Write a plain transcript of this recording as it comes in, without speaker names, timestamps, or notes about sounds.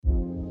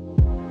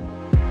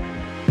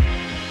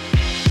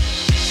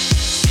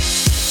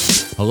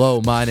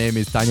Hello, my name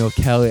is Daniel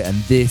Kelly and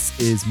this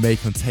is May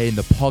Contain,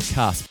 the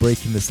podcast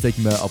breaking the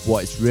stigma of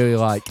what it's really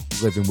like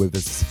living with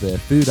a severe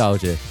food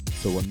allergy.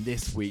 So on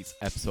this week's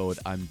episode,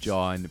 I'm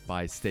joined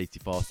by Stacey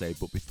Forsay.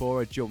 But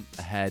before I jump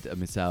ahead of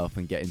myself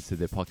and get into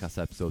the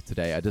podcast episode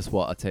today, I just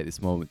want to take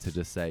this moment to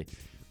just say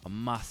a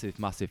massive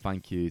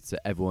thank you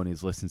to everyone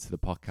who's listened to the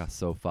podcast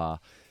so far.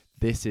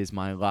 This is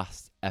my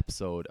last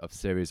episode of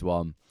Series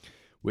 1,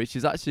 which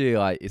is actually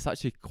it's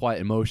actually quite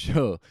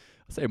emotional.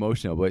 I say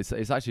emotional, but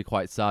it's actually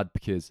quite sad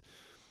because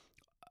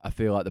I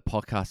feel like the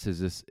podcast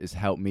has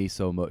helped me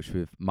so much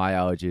with my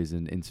allergies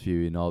and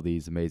interviewing all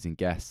these amazing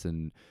guests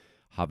and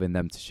having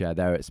them to share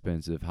their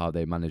experience of how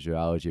they manage their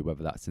allergy,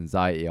 whether that's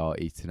anxiety or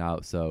eating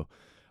out. So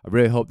I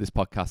really hope this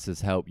podcast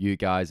has helped you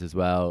guys as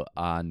well.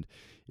 And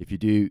if you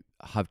do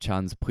have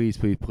chance, please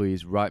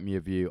write me a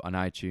review on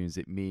iTunes.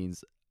 It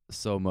means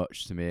so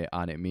much to me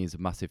and it means a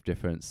massive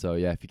difference. So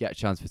yeah, if you get a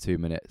chance for 2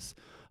 minutes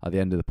at the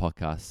end of the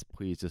podcast,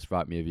 please just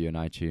write me a review on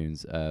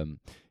iTunes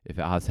if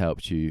it has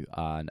helped you,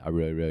 and I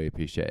really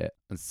appreciate it.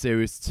 And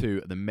Series 2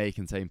 of the May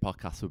Contain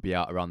podcast will be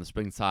out around the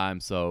springtime,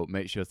 so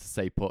make sure to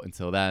stay put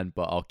until then,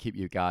 but I'll keep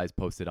you guys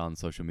posted on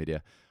social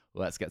media.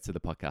 Let's get to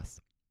the podcast.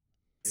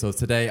 So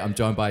today I'm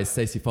joined by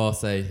Stacey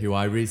Forsay, who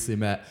I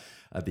recently met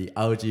at the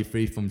Allergy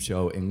Free From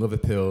show in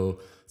Liverpool.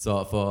 So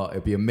I thought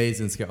it'd be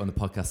amazing to get her on the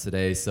podcast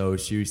today. So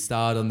she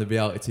starred on the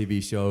reality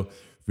TV show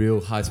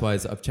Real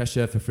Housewives of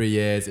Cheshire for 3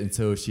 years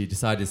until she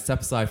decided to step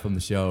aside from the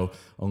show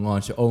and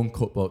launch her own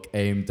cookbook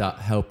aimed at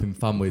helping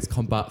families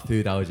combat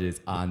food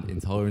allergies and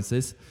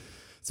intolerances.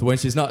 So when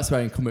she's not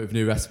expecting to come up with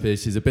new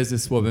recipes, she's a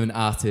businesswoman,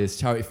 artist,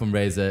 charity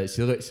fundraiser.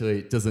 She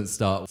literally doesn't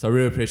stop. So I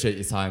really appreciate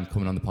your time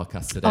coming on the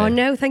podcast today. Oh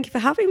no, thank you for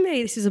having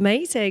me. This is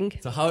amazing.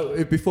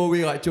 So before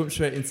we jump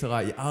straight into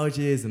your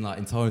allergies and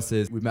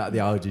intolerances, we met at the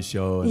allergy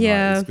show and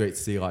it's great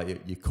to see your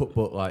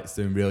cookbook it's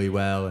doing really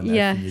well and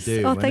everything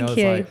you do. Oh, thank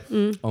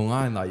you.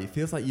 Online, it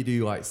feels like you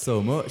do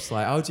so much.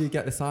 How do you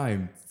get the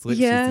time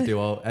to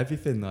do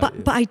everything?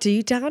 But I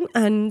do, Dan,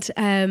 and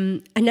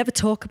I never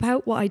talk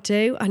about what I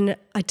do, and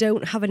I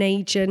don't have an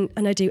agent,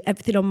 and I do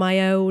everything on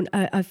my own.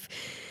 I'm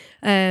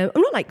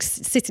not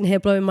sitting here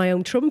blowing my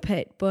own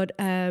trumpet, but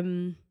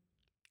I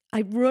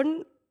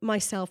run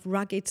myself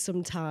ragged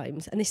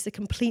sometimes, and this is a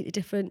completely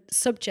different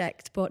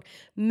subject, but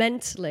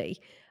mentally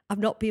I've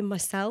not been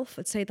myself,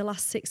 I'd say, the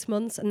last 6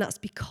 months, and that's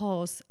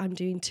because I'm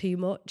doing too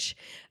much,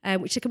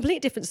 which is a completely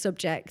different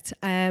subject,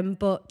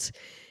 but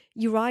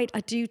you're right,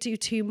 I do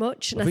too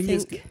much. And I think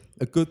it's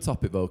a good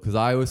topic though, because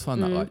I always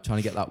find that trying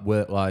to get that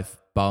work-life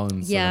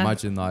balance. Yeah. And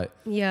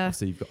imagine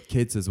so you've got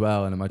kids as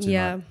well, and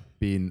imagine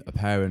being a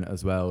parent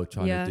as well,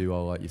 trying to do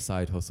all your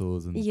side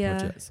hustles and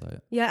projects.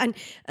 Yeah,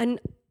 and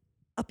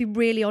I'll be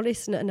really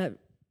honest, and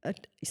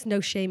it's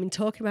no shame in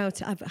talking about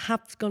it. I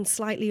have gone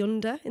slightly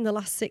under in the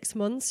last 6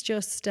 months.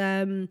 Just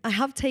I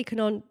have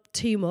taken on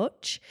too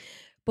much.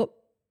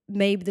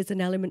 Maybe there's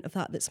an element of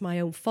that's my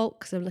own fault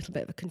because I'm a little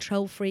bit of a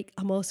control freak.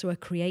 I'm also a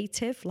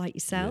creative like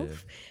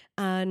yourself.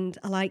 And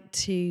I like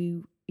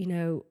to,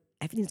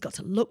 everything's got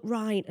to look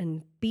right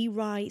and be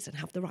right and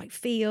have the right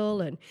feel.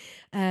 And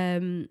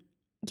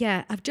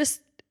I've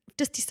just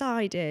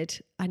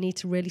decided I need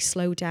to really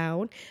slow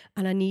down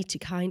and I need to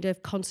kind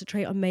of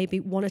concentrate on maybe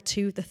one or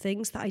two of the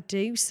things that I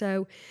do.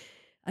 So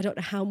I don't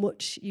know how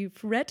much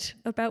you've read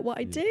about what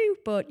I do,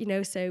 but,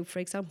 so for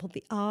example,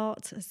 the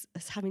art is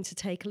having to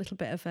take a little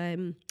bit of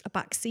a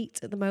back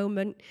seat at the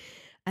moment,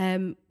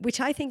 which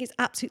I think is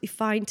absolutely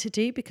fine to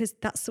do because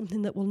that's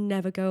something that will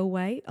never go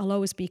away. I'll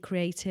always be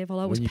creative. I'll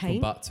always paint. When you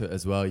come back to it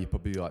as well, you're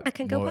probably I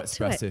can go more back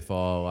expressive to it.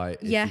 Or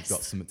if you've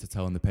got something to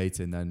tell in the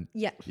painting, then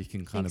you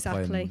can kind of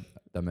play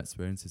them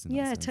experiences. In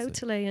that sense.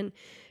 Totally. And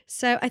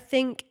so I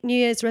think New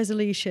Year's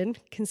resolution,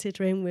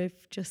 considering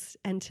we've just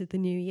entered the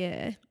new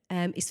year,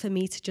 is for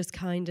me to just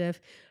kind of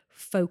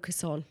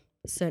focus on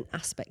certain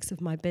aspects of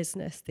my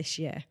business this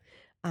year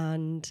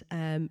and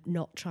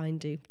not try and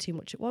do too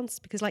much at once.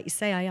 Because like you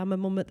say, I am a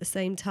mum at the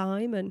same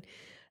time,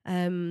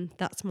 and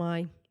that's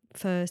my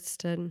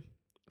first and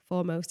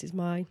foremost is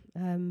my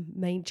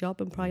main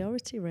job and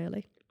priority,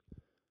 really.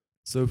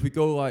 So if we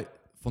go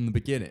from the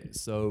beginning,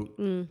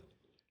 so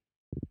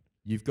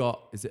you've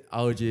got, is it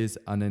allergies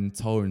and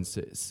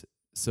intolerances?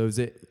 So is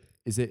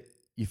it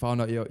you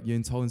found out your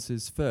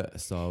intolerances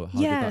first, or how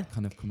did that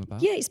kind of come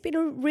about? Yeah, it's been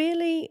a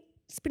really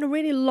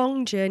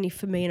long journey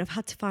for me, and I've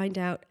had to find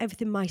out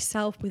everything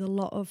myself with a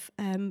lot of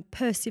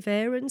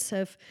perseverance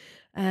of,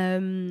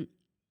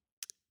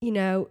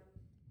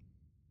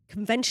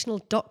 conventional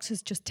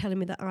doctors just telling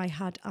me that I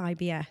had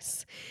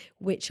IBS,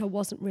 which I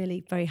wasn't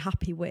really very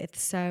happy with.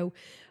 So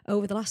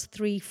over the last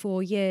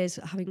 3-4 years,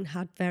 having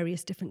had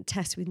various different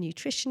tests with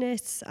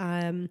nutritionists,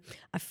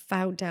 I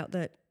found out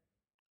that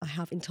I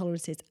have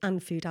intolerances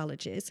and food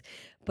allergies.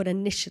 But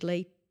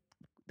initially,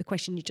 the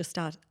question you just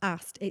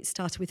asked, it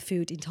started with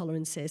food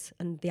intolerances,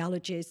 and the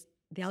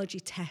allergy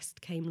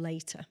test came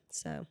later.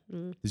 So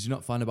did you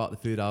not find about the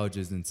food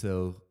allergies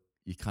until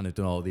you kind of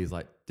done all these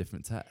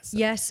different tests?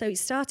 Yeah, so it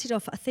started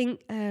off, I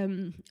think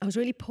I was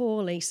really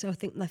poorly. So I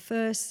think my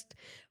first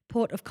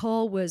port of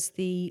call was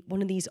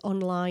one of these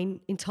online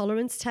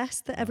intolerance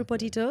tests that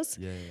everybody does.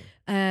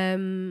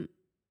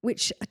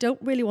 Which I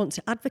don't really want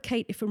to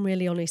advocate, if I'm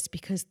really honest,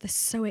 because they're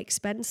so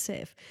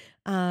expensive.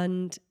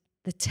 And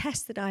the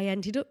test that I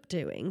ended up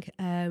doing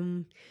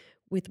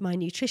with my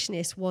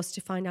nutritionist was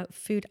to find out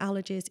food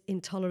allergies,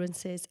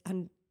 intolerances,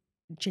 and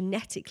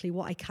genetically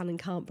what I can and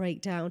can't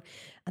break down.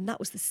 And that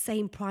was the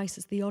same price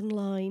as the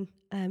online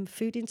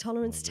food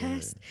intolerance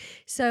test.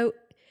 So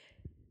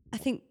I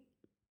think,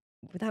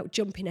 without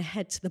jumping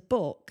ahead to the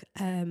book,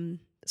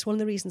 it's one of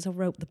the reasons I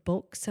wrote the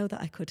book, so that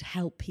I could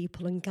help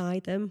people and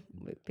guide them,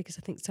 because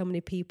I think so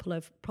many people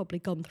have probably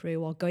gone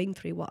through or going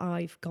through what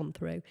I've gone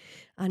through,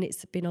 and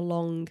it's been a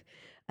long,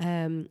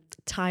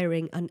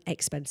 tiring and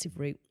expensive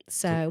route.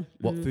 So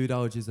what food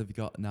allergies have you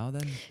got now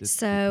then?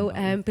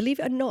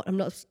 Believe it or not,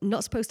 I'm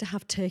not supposed to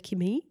have turkey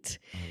meat.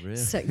 Oh, really?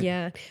 So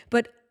yeah,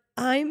 but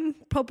I'm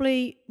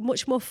probably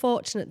much more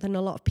fortunate than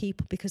a lot of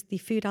people, because the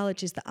food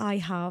allergies that I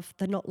have,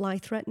 they're not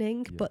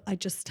life-threatening, but I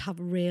just have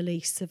really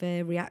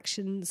severe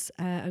reactions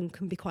and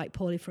can be quite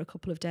poorly for a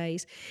couple of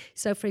days.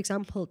 So, for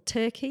example,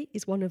 turkey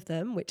is one of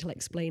them, which I'll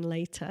explain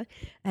later,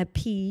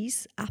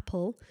 peas,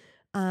 apple,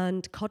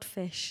 and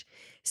codfish.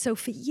 So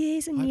for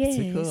years and years...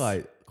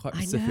 Quite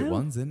specific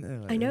ones, isn't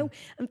it? I know.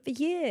 And for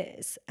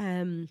years...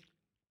 to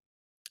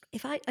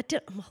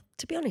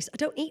be honest, I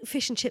don't eat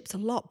fish and chips a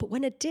lot, but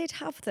when I did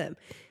have them,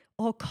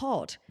 or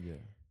cod,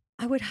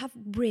 I would have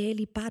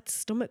really bad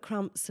stomach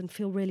cramps and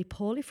feel really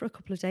poorly for a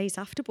couple of days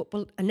after. But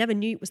I never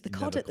knew it was the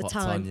cod at the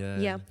time.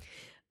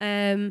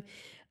 And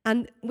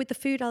with the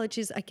food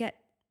allergies, I get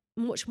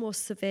much more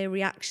severe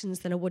reactions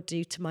than I would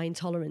do to my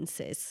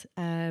intolerances.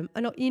 And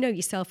you know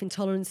yourself,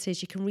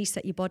 intolerances, you can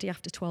reset your body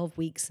after 12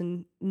 weeks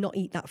and not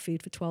eat that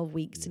food for 12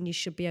 weeks, and you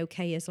should be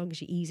okay as long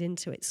as you ease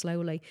into it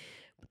slowly.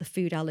 But the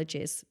food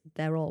allergies,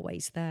 they're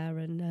always there.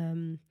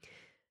 And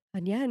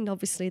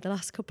obviously the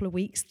last couple of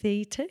weeks,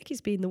 the turkey's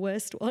been the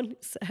worst one.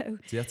 So do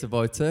you have to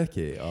avoid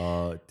turkey,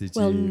 or did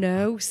you? Well,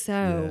 no.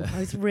 So I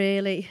was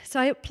so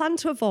I planned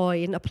to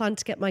avoid, and I planned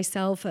to get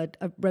myself a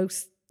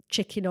roast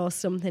chicken or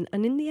something.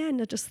 And in the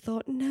end, I just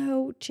thought,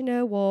 no, do you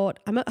know what?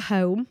 I'm at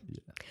home.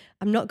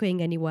 I'm not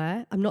going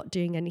anywhere. I'm not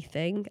doing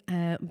anything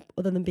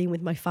other than being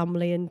with my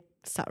family and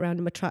sat around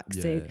in my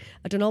tracksuit.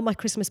 I'd done all my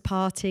Christmas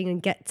partying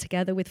and get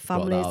together with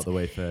families. Got that out of the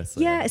way first.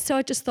 So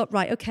I just thought,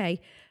 right, okay,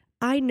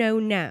 I know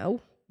now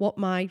what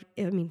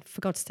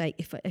for God's sake,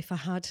 if I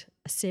had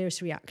a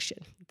serious reaction,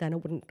 then I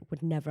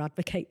would never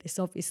advocate this,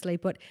 obviously,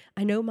 but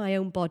I know my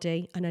own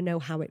body and I know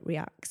how it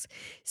reacts.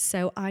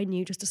 So I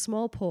knew just a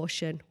small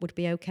portion would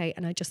be okay,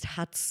 and I just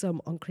had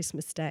some on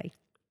Christmas Day.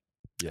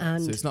 Yeah,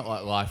 so it's not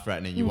like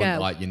life-threatening. You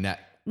want like your neck.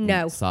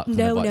 No. Feel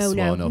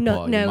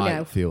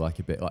like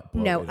a bit like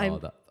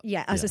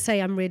as I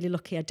say, I'm really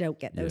lucky I don't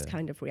get those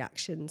kind of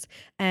reactions.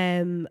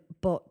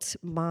 But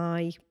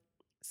my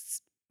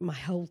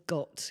whole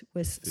gut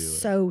was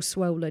so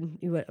swollen.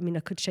 I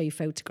could show you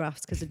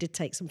photographs, because I did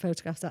take some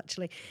photographs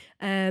actually.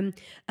 And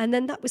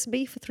then that was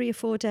me for 3 or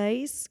 4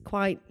 days,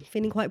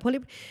 feeling quite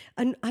poorly.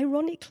 And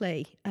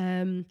ironically,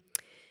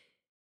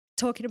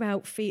 talking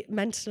about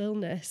mental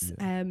illness,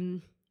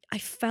 I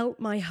felt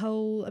I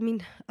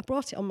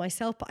brought it on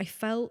myself, but I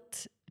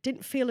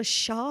didn't feel as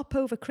sharp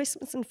over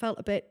Christmas and felt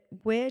a bit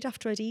weird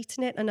after I'd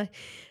eaten it. And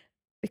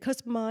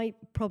because my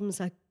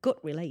problems are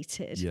gut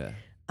related,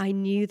 I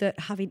knew that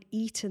having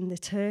eaten the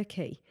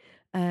turkey,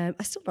 I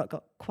still not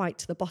got quite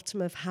to the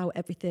bottom of how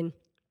everything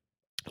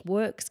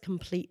works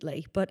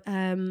completely, but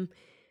I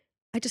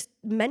just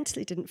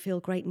mentally didn't feel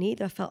great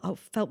neither. I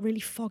felt really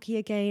foggy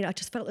again. I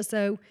just felt as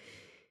though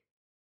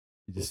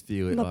you just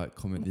feel it like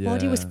coming. My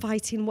body was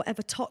fighting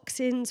whatever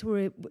toxins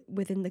were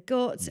within the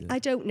guts. I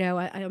don't know.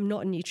 I'm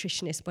not a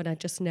nutritionist, but I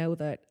just know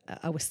that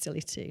I was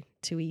silly to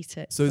eat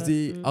it. So is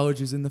the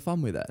allergies in the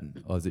family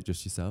then, or is it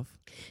just yourself?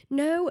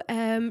 No,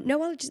 no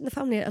allergies in the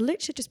family. I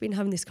literally just been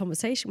having this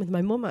conversation with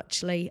my mum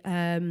actually.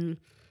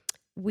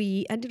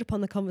 We ended up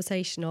on the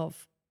conversation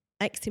of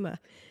eczema.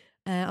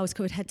 I was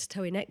covered head to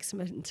toe in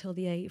eczema until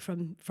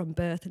from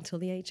birth until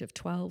the age of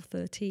 12,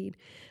 13.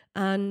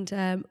 And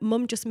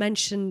mum just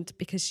mentioned,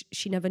 because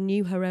she never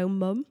knew her own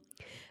mum,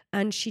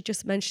 and she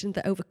just mentioned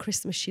that over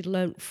Christmas she'd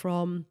learnt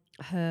from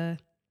her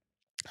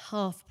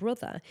half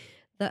brother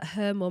that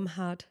her mum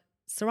had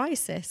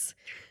psoriasis.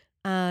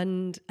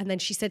 And then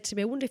she said to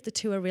me, I wonder if the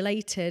two are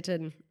related,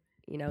 and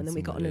then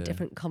we got on a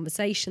different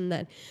conversation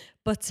then.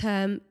 But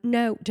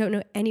no, don't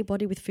know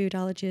anybody with food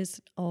allergies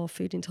or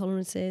food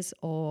intolerances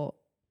or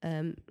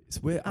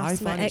it's weird. I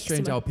find it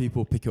strange how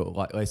people pick it up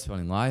like later on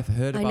in life. I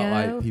heard about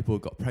like people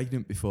got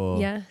pregnant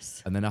before,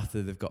 and then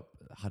after they've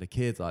had a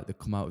kid, like they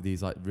come out with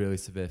these like really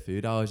severe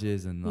food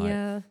allergies, and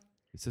like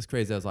it's just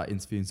crazy. I was like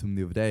interviewing someone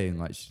the other day, and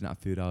like she didn't have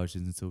food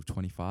allergies until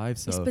 25.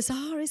 So it's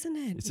bizarre, isn't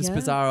it? It's just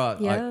bizarre.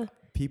 Like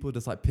people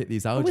just like pick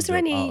these allergies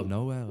out of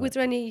nowhere. Was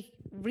there any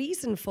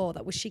reason for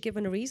that? Was she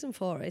given a reason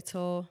for it,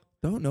 or?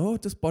 Don't know,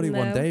 just body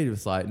one day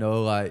was like,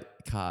 no, like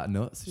can't have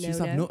nuts. She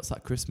used to have nuts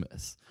at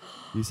Christmas.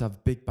 You used to have a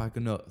big bag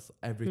of nuts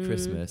every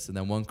Christmas, and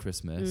then one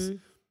Christmas,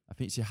 I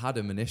think she had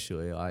them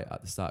initially like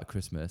at the start of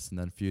Christmas, and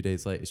then a few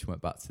days later she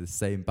went back to the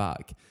same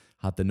bag,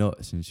 had the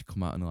nuts, and she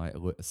come out in like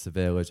a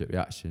severe allergic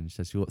reaction. She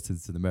said she looked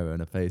into the mirror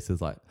and her face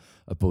was like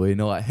a balloon,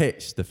 like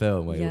Hitch, the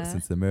film, where he looks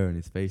into the mirror and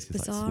his face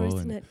is bizarre, like swollen.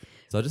 isn't it?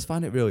 So I just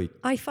find it really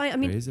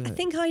crazy. I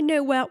think I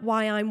know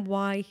why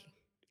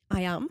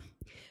I am,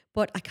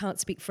 but I can't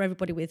speak for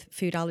everybody with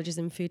food allergies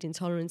and food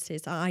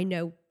intolerances. I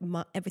know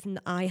everything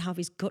that I have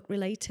is gut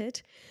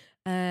related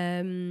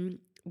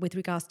with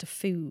regards to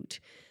food.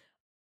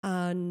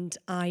 And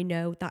I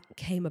know that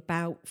came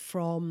about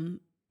from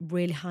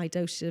really high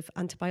doses of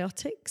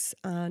antibiotics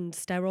and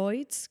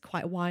steroids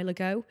quite a while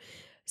ago.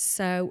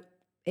 So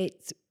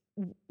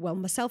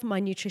myself and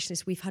my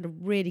nutritionist, we've had a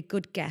really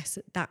good guess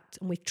at that,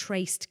 and we've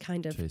traced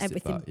kind of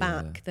everything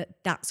back.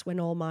 That's when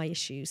all my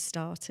issues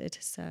started.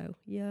 So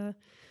yeah.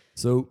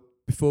 So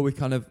before we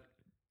kind of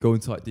go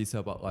into like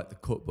detail about like the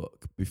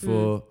cookbook,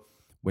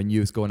 when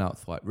you was going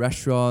out to like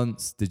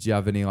restaurants, did you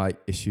have any like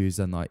issues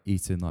and like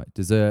eating like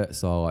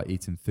desserts or like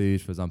eating food,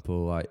 for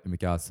example, like in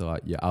regards to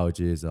like your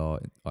allergies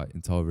or like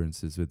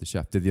intolerances with the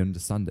chef? Did you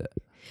understand it?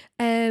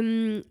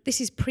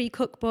 This is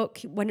pre-cookbook,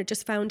 when I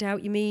just found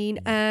out, you mean?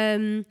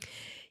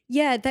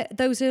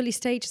 Those early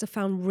stages I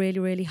found really,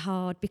 really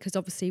hard because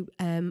obviously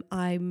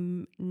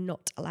I'm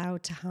not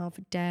allowed to have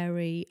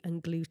dairy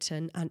and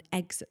gluten and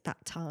eggs at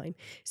that time.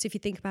 So if you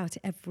think about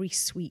it, every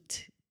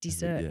sweet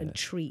dessert and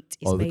treat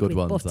is made with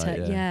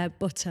butter.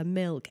 Butter,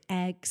 milk,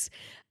 eggs,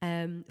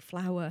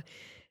 flour.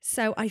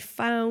 So I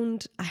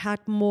found I had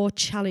more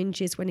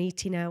challenges when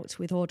eating out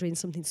with ordering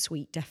something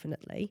sweet,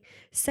 definitely.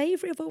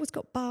 Savoury I've always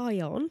got by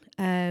on.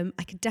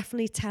 I could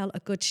definitely tell a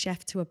good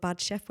chef to a bad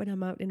chef when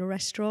I'm out in a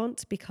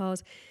restaurant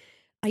because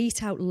I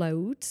eat out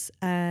loads.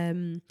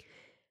 And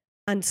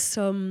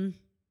some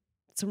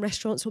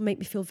restaurants will make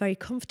me feel very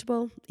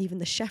comfortable. Even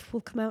the chef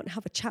will come out and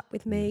have a chat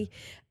with me.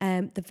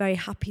 They're very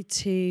happy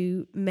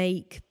to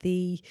make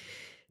the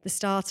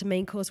starter,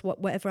 main course,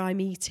 whatever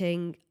I'm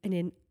eating,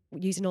 and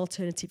using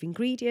alternative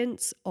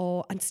ingredients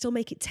and still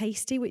make it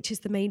tasty, which is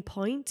the main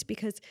point.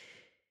 Because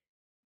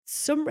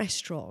some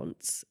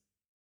restaurants,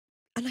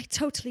 and I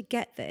totally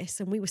get this,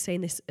 and we were saying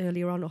this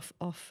earlier on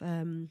off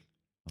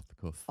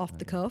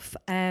the cuff,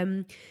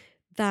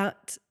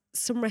 that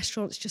some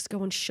restaurants just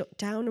go and shut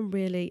down and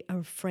really are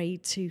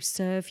afraid to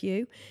serve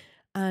you.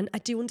 And I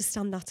do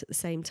understand that at the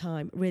same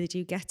time. I really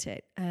do get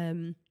it.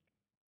 Because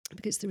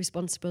it's the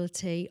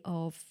responsibility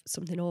of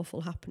something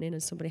awful happening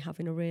and somebody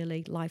having a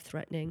really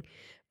life-threatening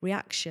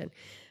reaction.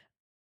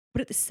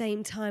 But at the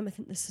same time, I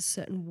think there's a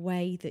certain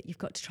way that you've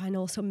got to try and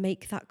also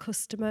make that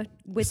customer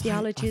with the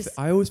allergies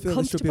I always feel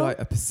there should be like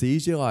a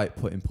procedure like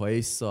put in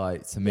place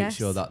like to make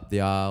sure that they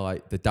are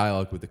like the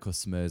dialogue with the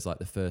customer is like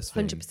the first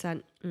thing.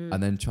 100%.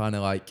 And then trying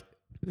to like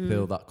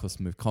fill that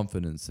customer with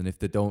confidence. And if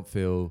they don't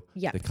feel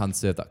they can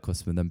serve that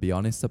customer, then be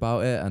honest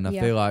about it. And I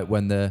feel like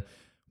when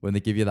they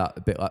give you that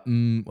a bit like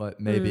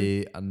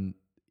maybe, and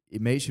it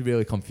makes you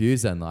really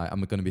confused then, like,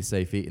 am I going to be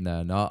safe eating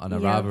there or not? And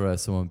I'd rather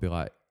someone be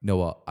like, you know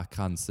what, I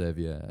can serve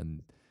you,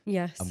 and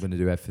I'm going to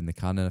do everything they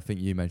can. And I think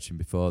you mentioned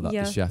before that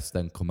the chefs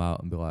then come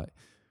out and be like,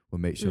 we'll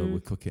make sure we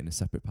cook it in a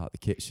separate part of the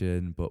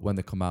kitchen. But when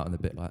they come out and they're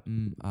a bit like,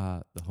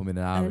 the humming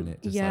and ahhing,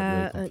 it just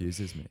like really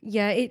confuses me.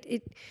 Yeah,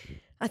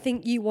 I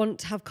think you want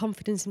to have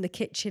confidence in the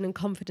kitchen and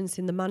confidence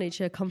in the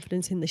manager,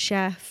 confidence in the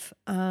chef,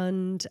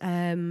 and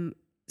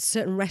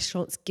certain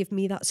restaurants give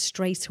me that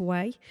straight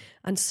away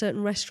and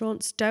certain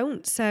restaurants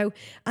don't. So,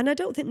 and I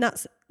don't think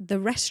that's the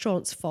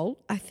restaurant's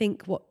fault. I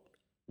think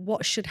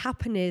what should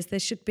happen is there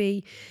should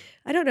be,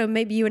 I don't know,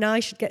 maybe you and I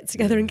should get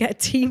together and get a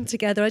team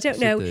together. I don't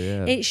know.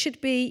 It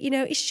should be,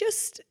 it's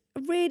just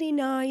a really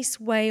nice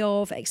way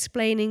of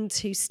explaining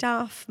to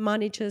staff,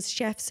 managers,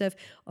 chefs of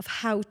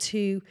how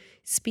to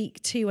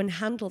speak to and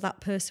handle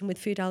that person with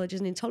food allergies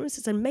and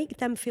intolerances and make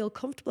them feel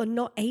comfortable and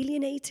not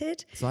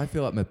alienated. So I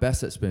feel like my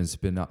best experience has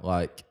been at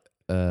like,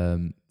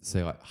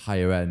 say like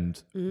higher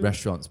end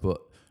restaurants,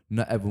 but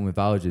not everyone with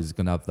allergies is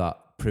going to have that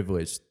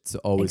privilege to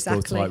always go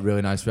to like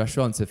really nice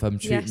restaurants. If I'm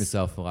treating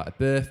myself for like a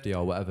birthday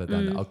or whatever,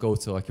 then I'll go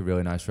to like a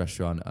really nice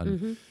restaurant.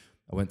 And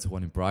I went to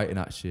one in Brighton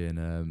actually,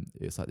 and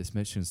it's like this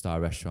Michelin star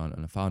restaurant,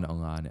 and I found it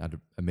online. It had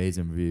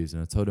amazing reviews,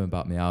 and I told him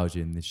about my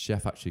allergy, and the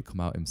chef actually come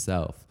out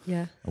himself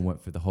and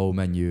went through the whole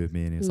menu with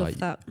me, and he was like,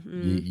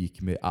 you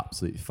can be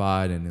absolutely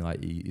fine, and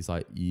like he's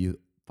like, you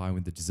fine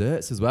with the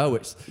desserts as well,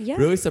 which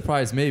really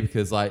surprised me,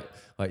 because like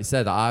you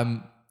said,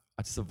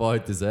 I just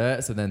avoid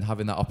desserts, and then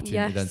having that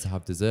opportunity then to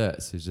have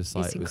desserts is just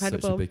like, it was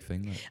such a big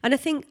thing. Like. And I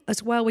think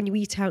as well, when you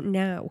eat out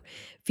now,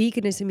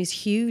 veganism is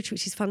huge,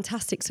 which is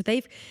fantastic. So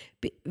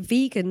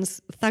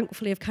vegans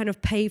thankfully have kind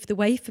of paved the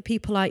way for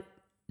people like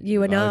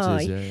you and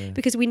I,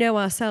 because we know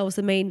ourselves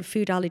the main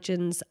food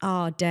allergens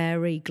are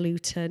dairy,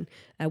 gluten,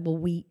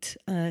 wheat,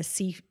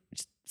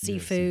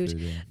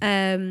 seafood,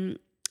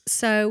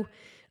 so,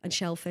 and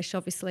shellfish,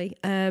 obviously.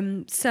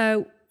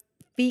 So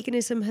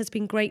veganism has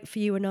been great for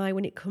you and I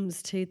when it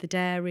comes to the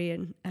dairy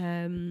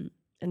and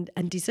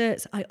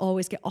desserts. I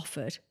always get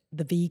offered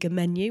the vegan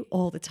menu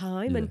all the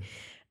time,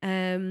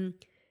 and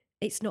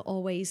it's not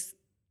always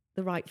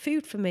the right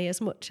food for me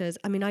as much as,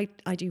 I mean,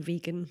 I do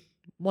vegan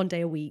 1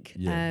 day a week.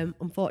 Yeah.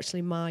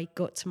 Unfortunately, my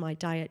gut and my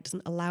diet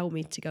doesn't allow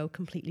me to go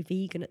completely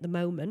vegan at the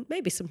moment.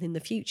 Maybe something in the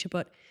future,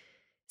 but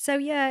so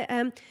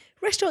yeah,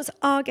 restaurants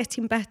are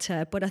getting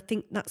better, but I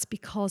think that's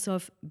because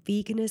of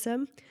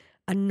veganism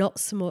and not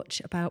so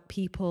much about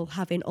people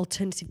having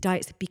alternative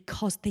diets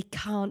because they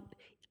can't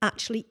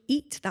actually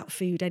eat that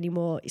food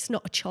anymore. It's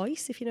not a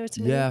choice, if you know what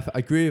I mean. Yeah, I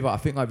agree with that. I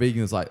think like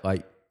vegans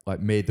like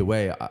made the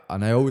way,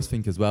 and I always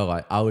think as well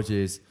like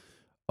allergies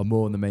are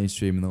more in the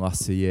mainstream in the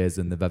last 2 years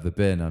than they've ever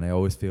been, and I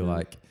always feel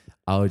like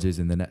allergies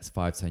in the next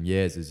 5-10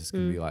 years is just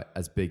going to be like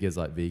as big as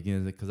like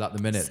veganism, because at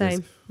the minute there's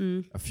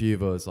a few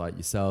of us like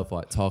yourself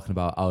like talking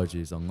about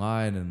allergies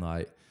online and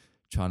like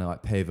trying to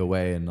like pave a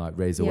way and like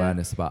raise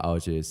awareness about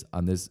allergies,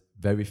 and there's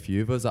very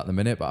few of us at the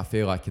minute, but I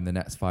feel like in the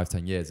next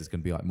 5-10 years there's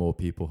going to be like more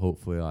people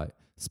hopefully like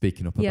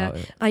speaking up about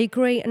it. I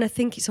agree, and I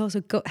think it's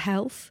also gut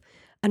health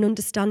and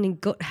understanding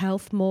gut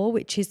health more,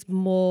 which is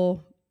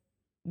more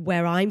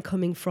where I'm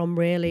coming from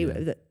really.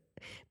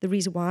 The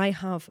reason why I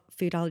have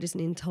food allergies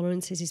and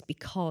intolerances is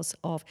because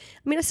of,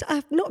 I mean,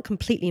 I've not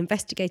completely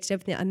investigated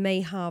everything. I may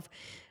have,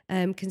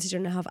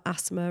 considering I have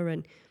asthma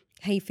and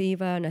hay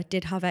fever and I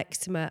did have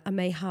eczema, I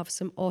may have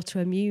some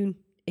autoimmune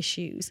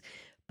issues,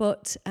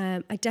 but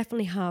I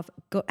definitely have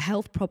gut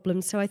health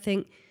problems. So I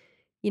think,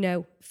 you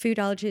know, food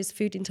allergies,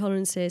 food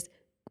intolerances,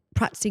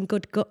 practicing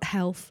good gut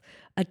health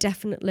are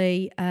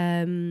definitely,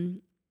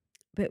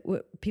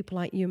 but people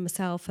like you and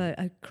myself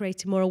are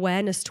creating more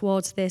awareness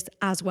towards this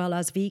as well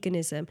as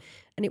veganism.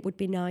 And it would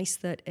be nice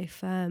that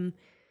if, it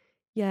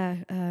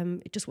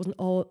just wasn't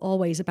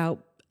always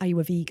about, are you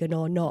a vegan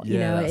or not? Yeah, you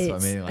know, that's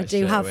what I mean. Like, I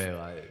do have, away,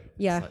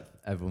 like, like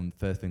everyone,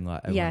 first thing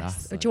like everyone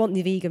asks. Like, do you want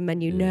the vegan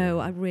menu? No,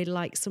 I really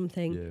like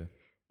something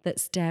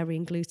that's dairy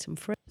and gluten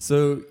free.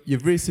 So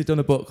you've recently done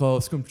a book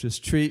called Scrumptious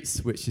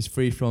Treats, which is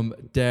free from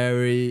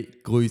dairy,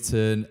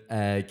 gluten,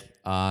 egg,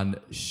 and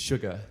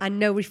sugar. And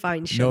no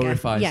refined sugar. No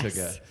refined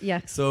sugar.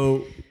 Yeah.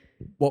 So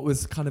what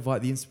was kind of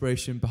like the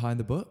inspiration behind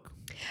the book?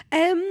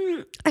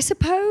 I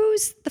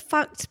suppose the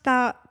fact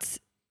that,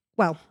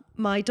 well,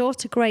 my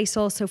daughter Grace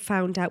also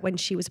found out when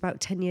she was about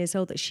 10 years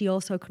old that she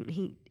also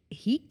couldn't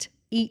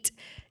eat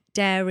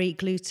dairy,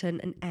 gluten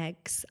and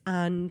eggs.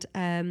 And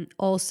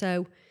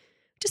also,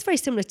 just very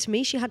similar to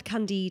me, she had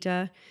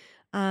candida,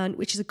 and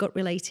which is a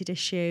gut-related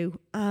issue,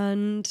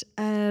 and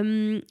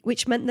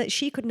which meant that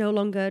she could no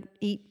longer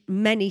eat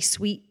many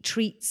sweet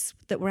treats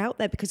that were out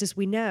there, because as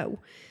we know,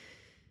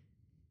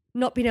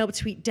 not being able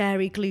to eat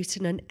dairy,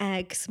 gluten and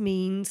eggs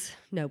means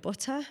no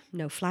butter,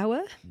 no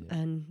flour,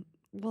 and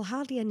well,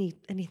 hardly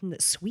anything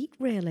that's sweet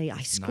really.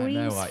 Ice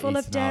creams like full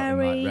of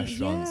dairy, out in, like,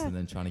 restaurants, and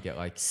then trying to get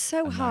like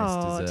so a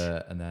hard. nice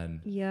dessert, and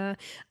then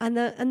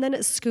and then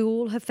at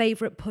school, her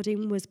favourite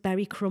pudding was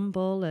berry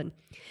crumble, and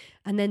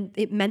then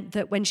it meant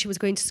that when she was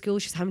going to school,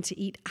 she was having to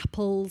eat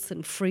apples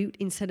and fruit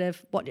instead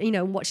of watching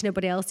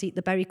everybody else eat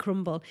the berry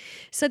crumble.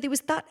 So there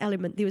was that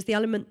element. There was the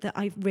element that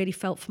I really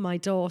felt for my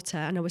daughter,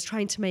 and I was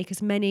trying to make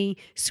as many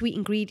sweet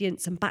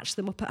ingredients and batch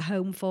them up at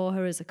home for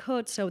her as I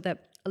could, so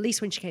that at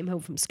least when she came home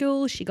from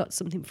school, she got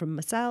something from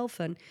myself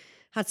and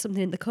had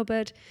something in the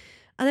cupboard.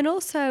 And then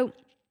also,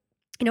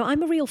 you know,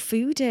 I'm a real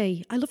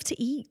foodie. I love to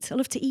eat. I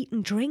love to eat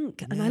and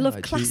drink. And I love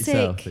like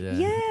classic.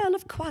 Yourself, I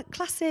love quite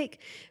classic,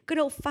 good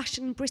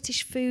old-fashioned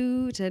British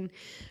food. And,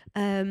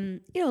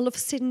 I love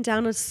sitting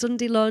down at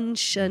Sunday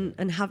lunch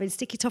and having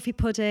sticky toffee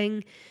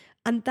pudding.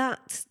 And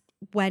that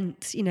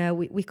went,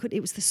 we could, it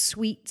was the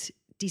sweet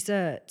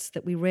desserts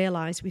that we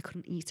realised we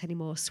couldn't eat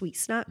anymore. Sweet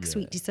snacks,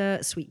 sweet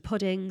desserts, sweet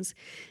puddings.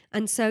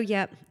 And so,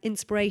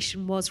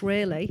 inspiration was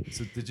really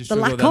so did you the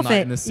lack then, of like,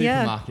 it. in the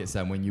supermarkets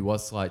then, when you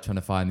was like trying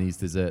to find these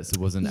desserts, there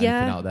wasn't anything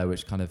out there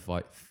which kind of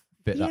like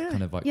fit that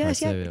kind of like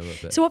criteria a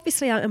little bit? So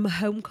obviously I'm a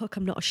home cook,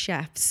 I'm not a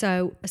chef.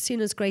 So as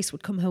soon as Grace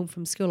would come home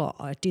from school, or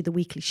I'd do the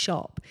weekly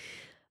shop,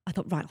 I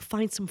thought, right, I'll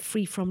find some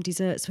free-from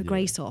desserts for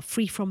Grace, or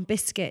free-from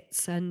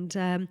biscuits. And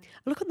I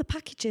look on the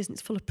packages and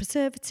it's full of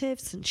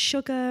preservatives and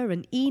sugar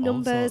and E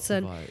numbers.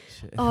 And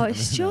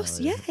it's just,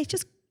 it's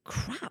just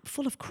crap,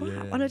 full of crap.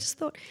 Yeah. And I just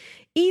thought,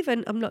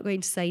 even, I'm not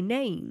going to say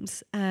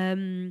names,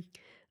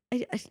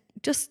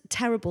 just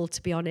terrible,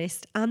 to be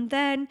honest. And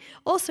then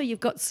also you've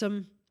got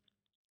some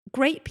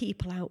great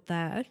people out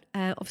there.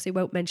 Obviously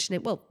won't mention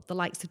it. Well, the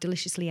likes of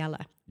Deliciously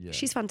Ella. Yeah.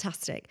 She's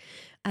fantastic.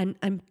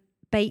 And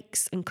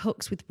bakes and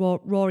cooks with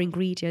raw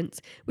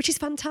ingredients, which is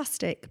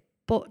fantastic.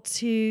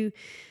 But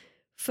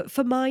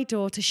for my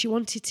daughter, she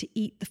wanted to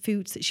eat the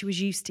foods that she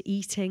was used to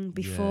eating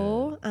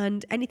before,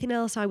 and anything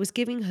else I was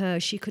giving her,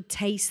 she could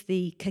taste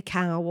the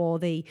cacao or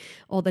the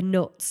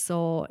nuts,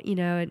 or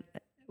and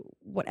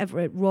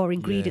whatever raw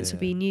ingredients were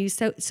being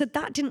used. So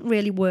that didn't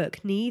really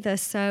work neither.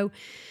 So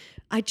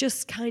I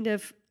just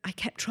I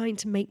kept trying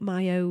to make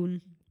my own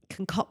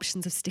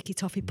concoctions of sticky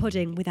toffee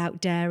pudding without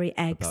dairy,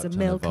 eggs and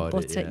milk and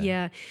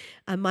butter,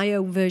 and my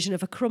own version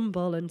of a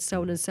crumble and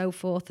so on and so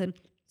forth. And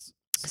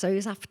so it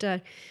was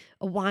after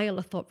a while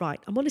I thought, right,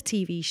 I'm on a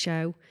TV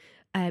show,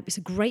 it's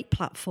a great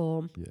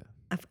platform,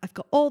 I've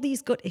got all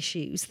these gut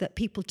issues that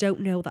people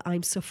don't know that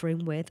I'm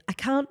suffering with. I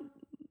can't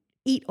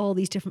eat all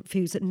these different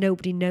foods that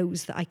nobody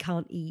knows that I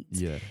can't eat.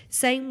 Yeah.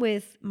 Same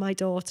with my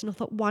daughter. And I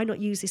thought, why not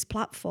use this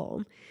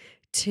platform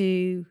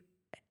to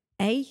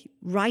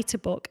write a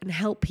book and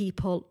help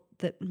people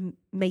that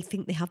may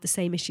think they have the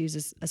same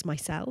issues as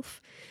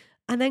myself,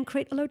 and then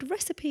create a load of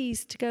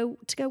recipes to go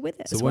with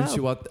it. So as once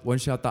well.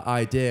 you had that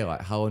idea,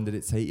 like how long did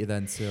it take you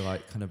then to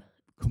like kind of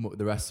come up with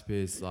the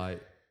recipes?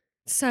 Like,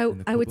 so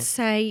I would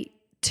say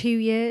 2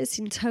 years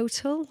in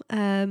total.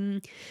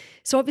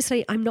 So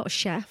obviously I'm not a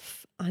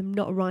chef. I'm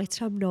not a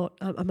writer.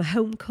 I'm a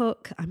home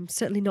cook. I'm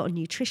certainly not a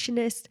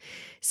nutritionist.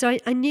 So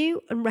I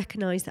knew and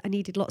recognised that I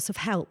needed lots of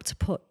help to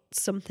put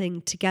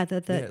something together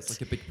that... Yeah, it's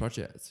like a big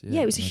project.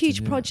 Yeah, it was a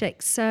huge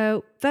project.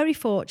 So very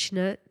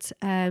fortunate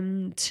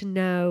to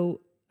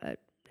know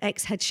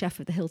ex-head chef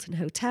of the Hilton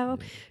Hotel,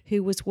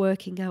 who was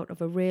working out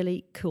of a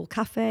really cool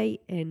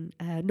cafe in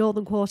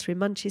Northern Quarter in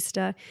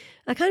Manchester.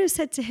 I kind of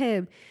said to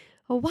him,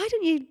 oh, why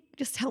don't you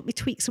just help me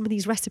tweak some of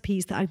these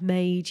recipes that I've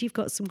made? You've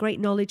got some great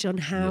knowledge on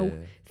how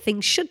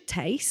things should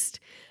taste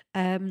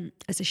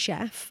as a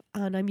chef,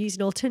 and I'm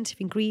using alternative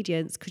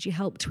ingredients. Could you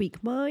help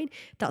tweak mine?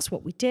 That's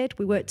what we did.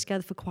 We worked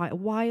together for quite a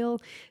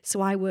while.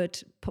 So I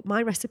would put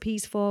my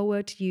recipes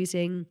forward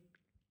using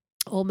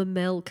almond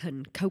milk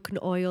and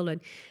coconut oil,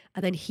 and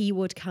then he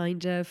would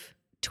kind of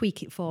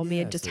tweak it for me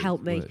and just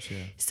help me.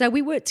 So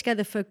we worked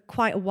together for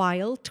quite a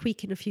while,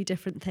 tweaking a few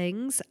different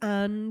things.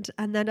 And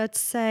then I'd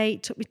say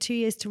it took me 2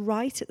 years to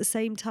write at the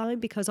same time,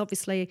 because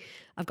obviously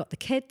I've got the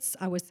kids.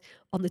 I was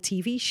on the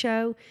TV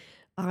show.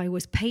 I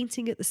was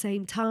painting at the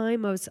same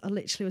time. I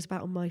literally was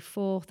about on my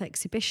 4th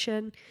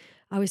exhibition.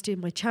 I was doing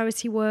my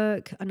charity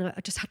work, and I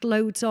just had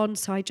loads on.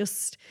 So I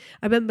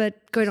remember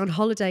going on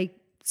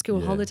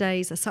school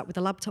holidays. I sat with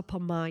a laptop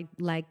on my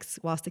legs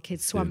whilst the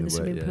kids swam in the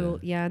swimming pool.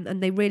 Yeah.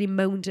 And they really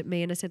moaned at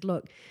me. And I said,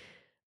 look,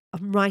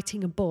 I'm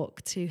writing a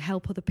book to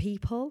help other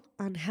people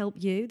and help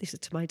you. This is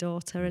to my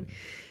daughter.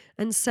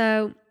 And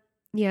so,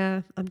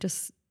 yeah, I'm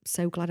just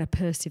so glad I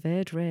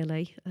persevered,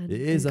 really. And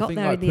it is. And I think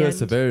like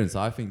perseverance,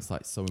 I think it's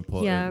like so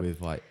important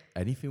with like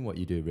anything what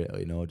you do,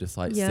 really, just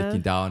like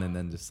sticking down and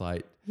then just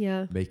like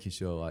making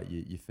sure like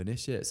you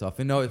finish it. So I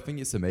think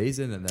it's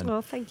amazing. And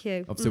then thank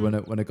you. Obviously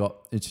when I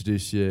got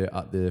introduced you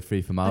at the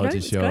Free From Allergy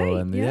show, great.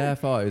 and I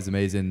thought it was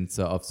amazing.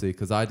 So obviously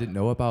because I didn't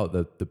know about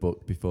the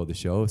book before the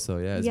show, so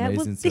it's amazing.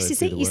 Well, this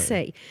is it. You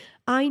see,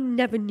 I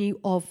never knew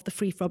of the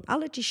Free From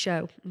Allergy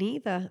show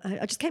neither.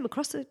 I just came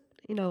across it,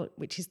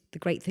 which is the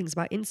great things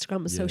about Instagram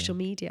and social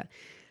media.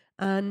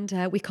 And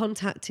we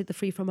contacted the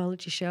Free From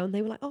Allergy show, and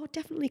they were like, oh,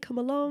 definitely come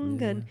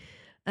along.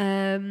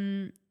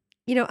 And,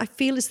 I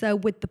feel as though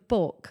with the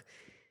book,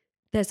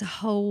 there's a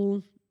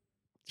whole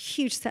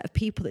huge set of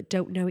people that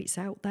don't know it's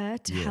out there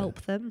to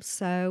help them.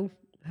 So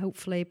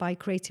hopefully by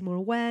creating more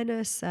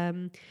awareness,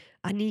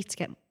 I need to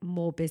get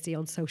more busy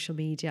on social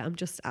media. I'm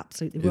just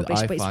absolutely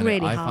rubbish, but it's really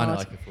hard. I find it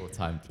like a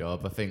full-time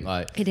job. I think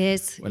like it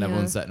is when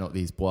everyone's setting up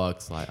these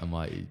blogs, like I'm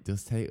like, it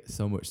does take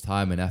so much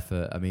time and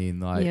effort. I mean,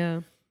 like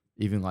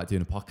even like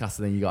doing a podcast,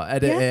 and then you got to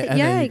edit it, and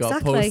then you got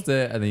to post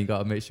it, and then you got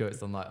to make sure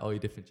it's on like all your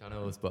different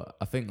channels. But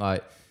I think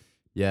like,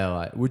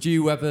 would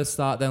you ever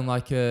start then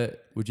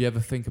would you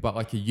ever think about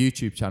like a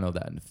YouTube channel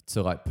then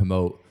to like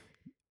promote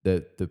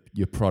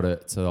your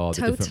product or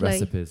the different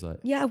recipes?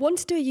 I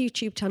wanted to do a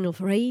YouTube channel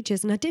for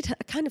ages, and I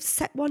kind of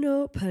set one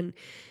up. And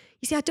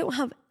you see, I don't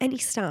have any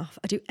staff.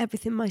 I do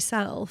everything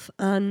myself,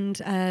 and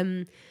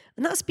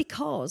that's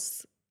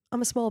because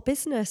I'm a small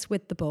business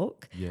with the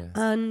book,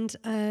 and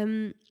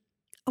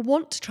I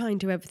want to try and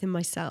do everything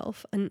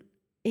myself, and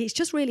it's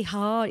just really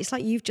hard. It's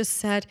like you've just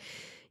said,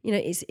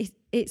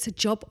 it's a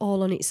job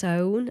all on its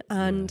own,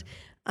 and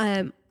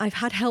I've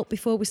had help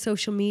before with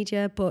social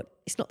media, but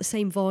it's not the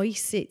same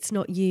voice. It's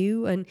not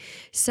you. And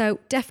so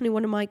definitely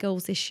one of my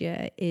goals this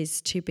year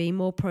is to be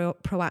more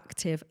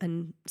proactive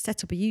and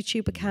set up a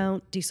YouTube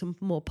account, do some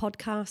more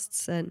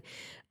podcasts, and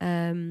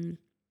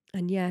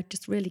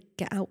just really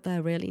get out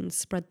there really and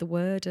spread the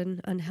word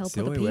and help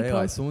other people. Way,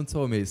 like someone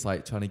told me it's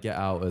like trying to get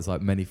out as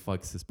like many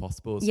flags as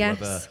possible. So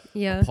whether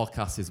a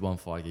podcast is one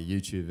flag, a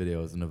YouTube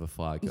video is another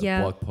flag, a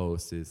blog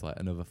post is like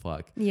another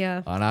flag.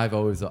 Yeah. And I've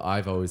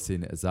always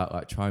seen it as that,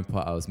 like try and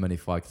put out as many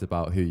flags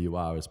about who you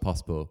are as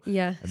possible.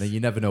 Yeah. And then you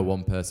never know,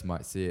 one person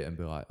might see it and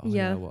be like,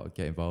 what,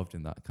 get involved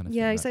in that kind of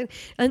thing. Yeah, exactly.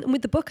 And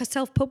with the book, I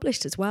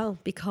self-published as well,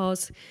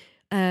 because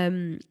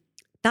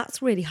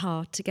that's really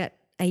hard to get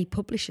a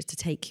publisher to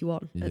take you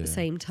on at the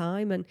same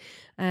time.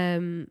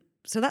 And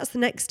so that's the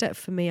next step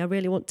for me. I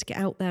really want to get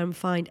out there and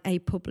find a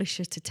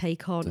publisher to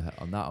take on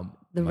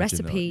the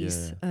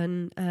recipes.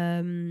 And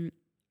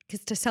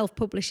because to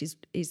self-publish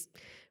is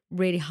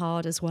really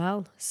hard as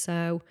well.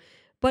 So,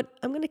 but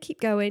I'm going to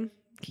keep going.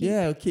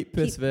 Keep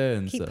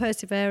persevering. Keep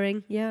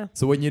persevering,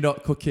 So when you're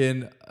not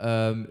cooking,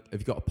 have you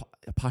got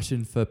a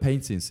passion for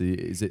painting? So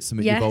is it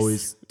something you've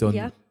always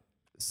done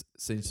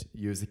since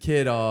you was a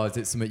kid, or is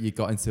it something you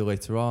got into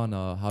later on,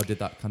 or how did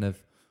that kind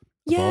of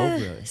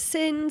evolve? Really?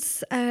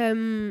 Since I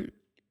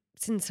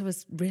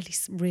was really,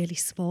 really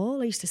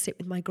small, I used to sit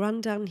with my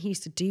granddad, and he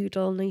used to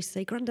doodle, and I used to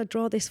say, "Granddad,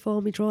 draw this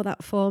for me, draw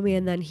that for me,"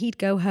 and then he'd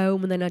go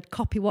home, and then I'd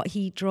copy what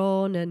he'd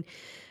drawn, and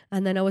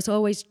And then I was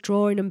always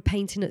drawing and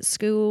painting at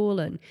school,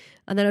 and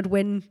then I'd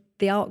win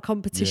the art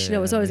competition. Yeah,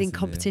 I was always in amazing,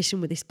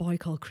 competition with this boy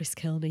called Chris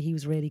Kilner. He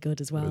was really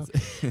good as well.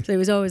 So it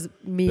was always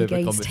me Bit of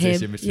a against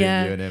competition him. between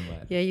Yeah. you and him,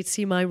 like. Yeah, you'd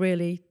see my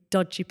really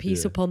dodgy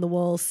piece Yeah. up on the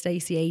wall,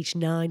 Stacey, age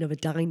 9, of a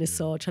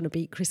dinosaur trying to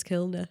beat Chris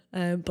Kilner.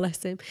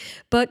 Bless him.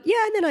 But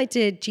yeah, and then I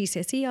did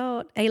GCSE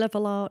art,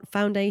 A-level art,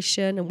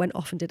 foundation, and went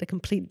off and did a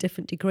completely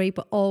different degree,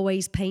 but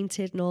always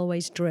painted and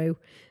always drew.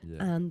 Yeah.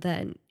 And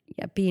then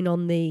being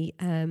on the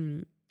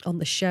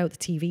show, the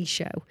TV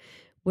show,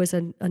 was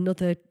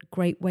another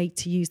great way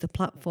to use the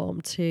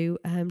platform to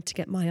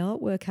get my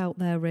artwork out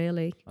there,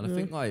 really. And I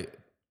think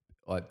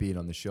like being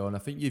on the show, and I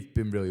think you've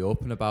been really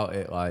open about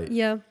it, like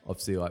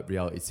obviously like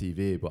reality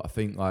TV, but I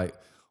think like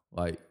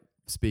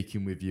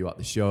speaking with you at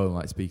the show and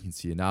like speaking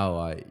to you now,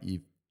 like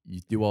you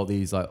do all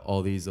these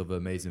other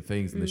amazing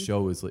things, and the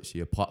show is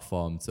literally a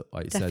platform to,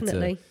 like you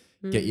Definitely.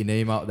 said, to get your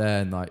name out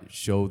there and like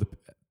show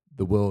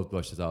the world,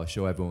 which is I'll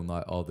show everyone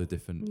like all the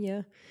different.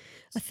 Yeah.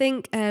 I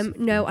think,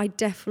 no, I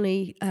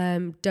definitely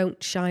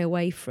don't shy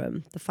away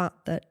from the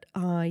fact that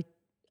I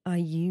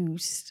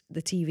used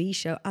the TV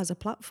show as a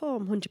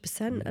platform,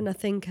 100%. And I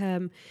think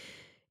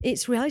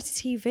it's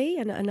reality TV,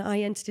 and I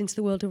entered into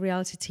the world of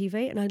reality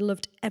TV, and I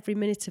loved every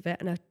minute of it,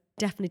 and I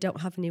definitely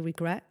don't have any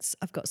regrets.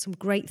 I've got some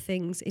great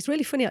things. It's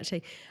really funny,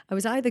 actually. I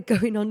was either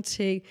going on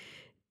to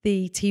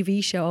the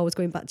TV show or I was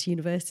going back to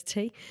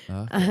university.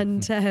 Okay.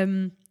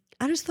 And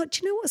I just thought,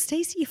 you know what,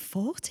 Stacey, you're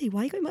 40.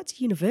 Why are you going back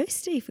to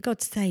university? For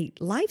God's sake,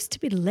 life's to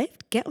be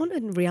lived. Get on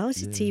a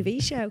reality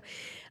TV show.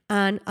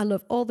 And I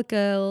love all the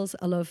girls.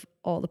 I love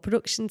all the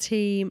production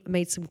team. I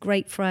made some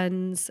great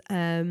friends.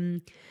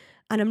 And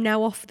I'm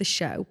now off the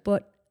show.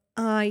 But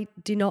I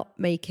do not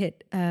make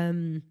it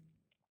a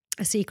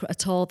secret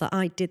at all that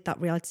I did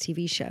that reality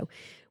TV show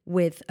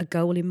with a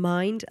goal in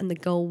mind. And the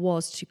goal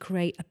was to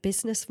create a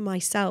business for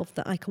myself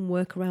that I can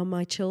work around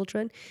my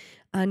children,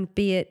 and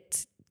be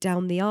it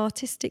down the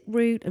artistic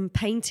route and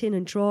painting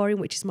and drawing,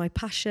 which is my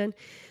passion,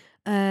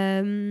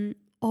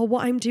 or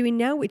what I'm doing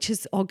now, which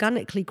has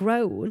organically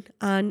grown.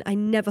 And I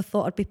never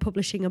thought I'd be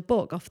publishing a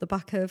book off the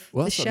back of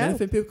the show. I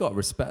think people got to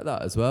respect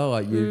that as well.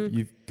 Like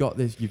you've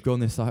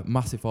grown this like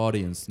massive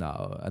audience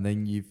now, and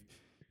then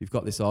you've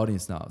got this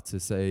audience now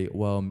to say,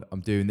 well, I'm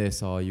doing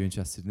this, or are you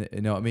interested in it?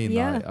 You know what I mean?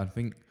 Yeah. Like, I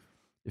think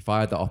if I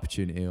had that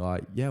opportunity,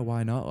 like, yeah,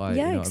 why not? Like,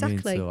 Yeah, you know exactly.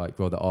 what I mean? To like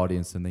grow the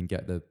audience and then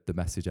get the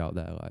message out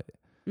there. Like,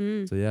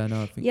 so yeah,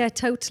 no, I think. Yeah,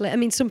 totally. I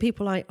mean, some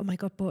people are like, oh my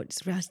God, but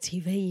it's reality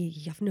TV.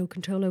 You have no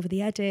control over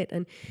the edit.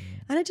 And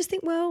I just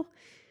think, well,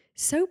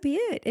 so be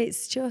it.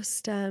 It's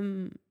just,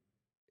 you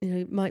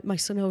know, my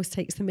son always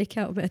takes the mick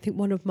out of it. I think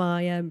one of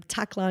my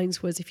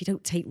taglines was, if you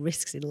don't take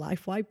risks in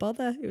life, why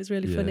bother? It was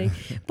really funny.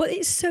 But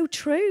it's so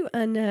true.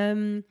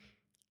 And,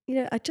 you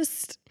know,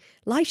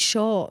 life's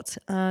short,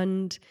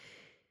 and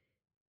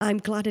I'm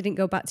glad I didn't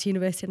go back to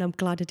university, and I'm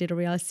glad I did a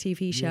reality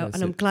TV show.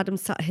 And I'm glad I'm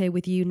sat here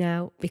with you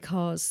now,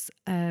 because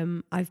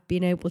I've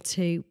been able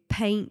to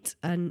paint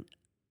and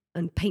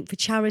paint for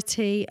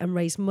charity and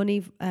raise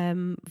money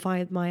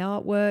via my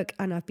artwork.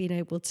 And I've been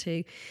able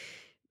to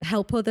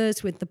help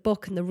others with the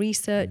book and the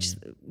research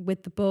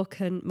with the book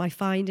and my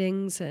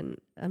findings. And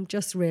I'm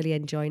just really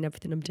enjoying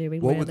everything I'm doing.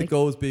 What would the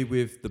goals be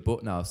with the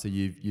book now? So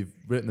you've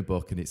written the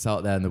book and it's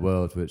out there in the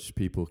world, which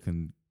people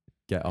can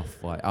get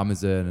off like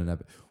Amazon and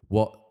everything.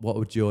 What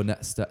would your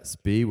next steps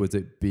be? Would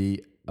it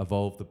be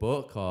evolve the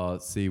book or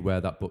see where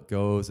that book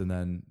goes? And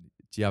then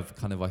do you have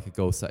kind of like a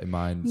goal set in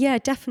mind? Yeah,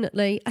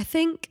 definitely. I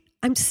think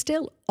I'm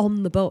still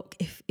on the book,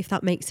 if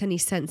that makes any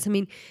sense. I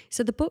mean,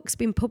 so the book's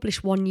been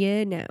published 1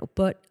 year now,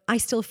 but I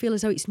still feel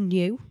as though it's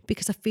new,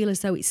 because I feel as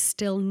though it's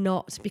still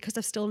not, because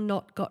I've still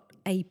not got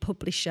a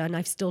publisher, and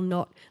I've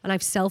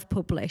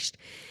self-published.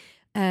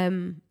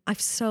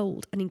 I've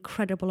sold an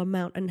incredible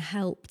amount and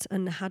helped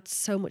and had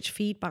so much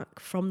feedback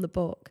from the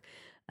book.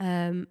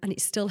 And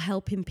it's still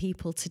helping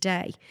people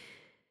today.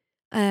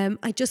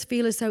 I just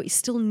feel as though it's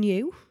still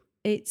new.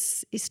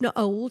 It's not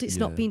old. It's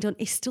not been done.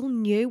 It's still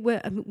new.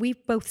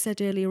 We've both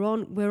said earlier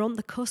on, we're on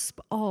the cusp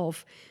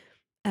of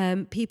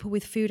people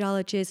with food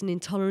allergies and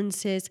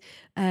intolerances,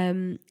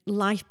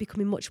 life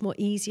becoming much more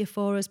easier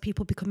for us,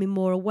 people becoming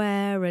more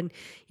aware. And,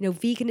 you know,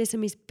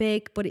 veganism is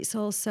big, but it's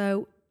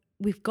also,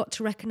 we've got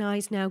to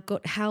recognise now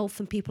gut health,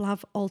 and people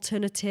have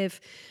alternative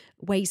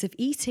ways of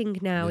eating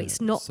now. It's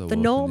not the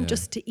norm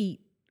just to eat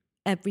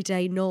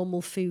everyday normal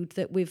food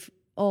that we've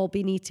all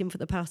been eating for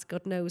the past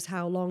God knows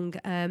how long.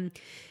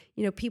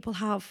 You know, people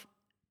have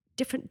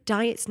different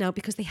diets now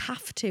because they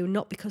have to,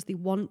 not because they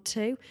want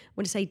to.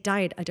 When I say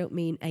diet, I don't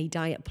mean a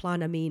diet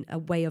plan, I mean a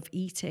way of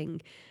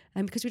eating.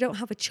 Because we don't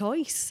have a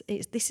choice.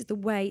 This is the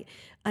way,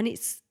 and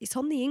it's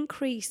on the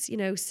increase, you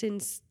know,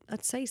 since the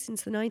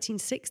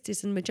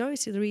 1960s, and the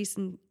majority of the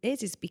reason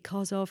is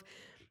because of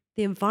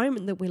the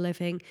environment that we're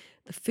living.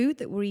 The food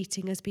that we're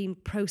eating has been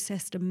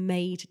processed and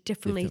made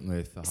differently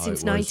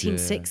since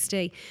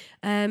 1960.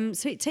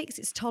 So it takes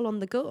its toll on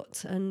the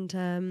gut, and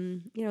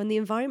you know, and the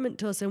environment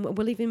does, and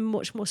we're living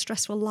much more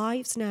stressful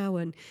lives now,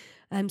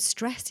 and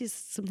stress is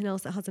something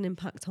else that has an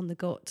impact on the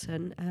gut,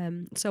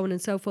 and so on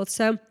and so forth.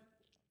 So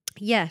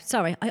Yeah,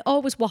 sorry, I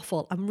always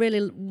waffle. I'm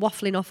really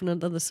waffling off on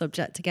another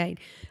subject again.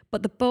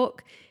 But the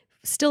book,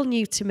 still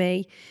new to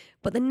me.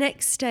 But the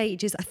next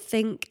stage is, I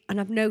think,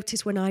 and I've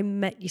noticed when I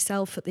met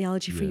yourself at the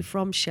Allergy Free Yeah.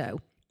 From show,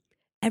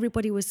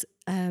 everybody was,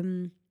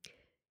 everybody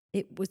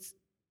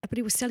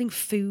was selling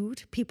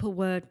food. People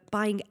were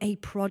buying a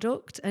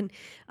product. And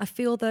I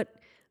feel that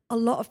a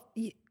lot of,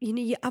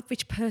 your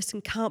average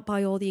person can't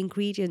buy all the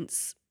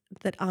ingredients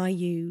that I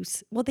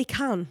use. Well, they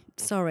can,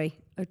 sorry.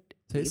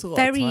 Takes a lot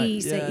Very of time.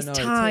 easy. Yeah, it's no,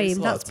 time. It takes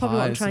a lot That's of probably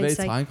what I'm time. trying to It's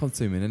say. very time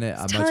consuming, isn't it?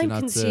 It's time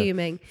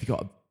consuming. If you've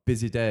got a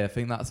busy day, I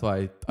think that's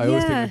why I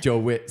always think of Joe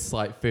Witt's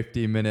like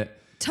 15-minute.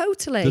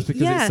 Totally. Just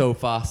because it's so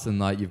fast and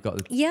like you've got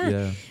the.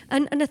 Yeah.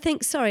 And I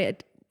think, sorry,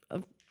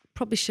 I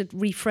probably should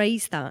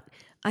rephrase that.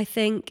 I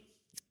think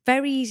it's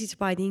very easy to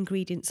buy the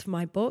ingredients for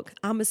my book.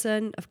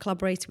 Amazon, I've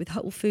collaborated with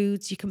Whole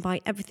Foods. You can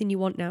buy everything you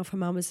want now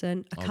from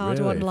Amazon. Ocado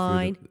really?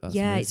 online. That's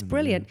Yeah, amazing, it's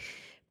brilliant. yeah.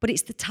 But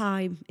it's the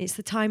time. It's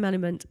the time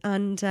element.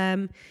 And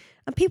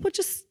some people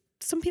just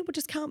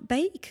can't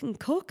bake and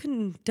cook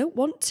and don't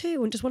want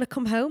to and just want to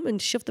come home and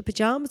shove the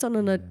pajamas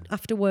on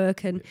after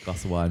work and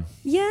Glass of wine.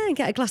 yeah, and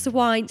get a glass of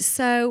wine.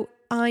 So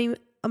I'm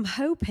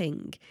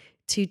hoping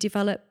to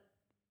develop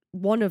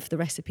one of the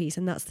recipes,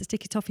 and that's the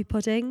sticky toffee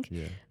pudding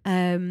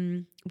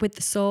with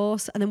the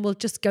sauce, and then we'll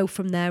just go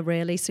from there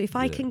really. So if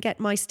I can get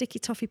my sticky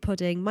toffee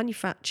pudding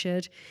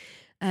manufactured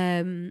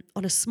on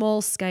a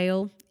small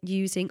scale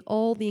using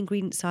all the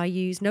ingredients I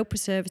use, no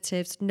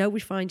preservatives, no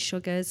refined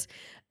sugars,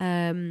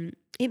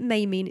 it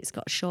may mean it's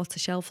got a shorter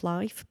shelf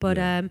life, but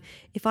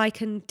if I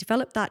can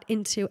develop that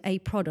into a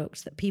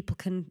product that people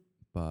can,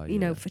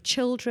 for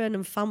children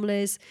and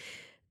families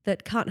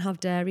that can't have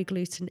dairy,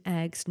 gluten,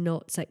 eggs,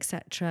 nuts,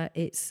 etc.,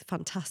 it's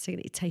fantastic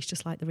and it tastes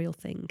just like the real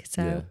thing.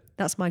 So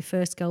that's my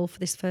first goal for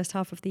this first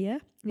half of the year.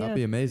 That'd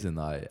be amazing,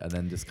 like, and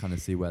then just kind of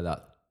see where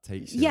that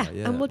takes you. Yeah, like,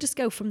 and we'll just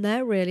go from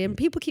there really. And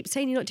people keep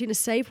saying you're not doing a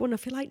save one. I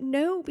feel like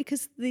no,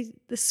 because the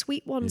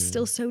sweet one's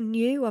still so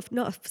new.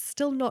 I've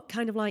still not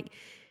kind of like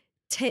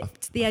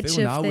tipped the edge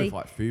feel of now the. with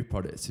like food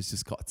products, it's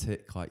just got to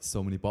tick like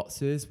so many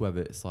boxes,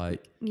 whether it's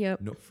like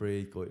nut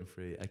free, gluten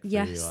free, egg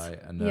free, right?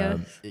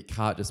 And it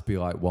can't just be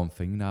like one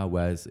thing now.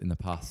 Whereas in the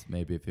past,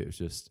 maybe if it was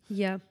just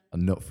a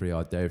nut free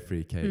or dairy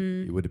free cake,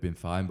 it would have been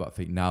fine. But I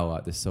think now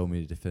like there's so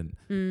many different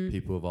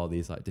people with all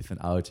these like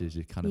different allergies,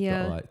 you kind of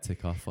got to like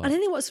tick off. Like. And I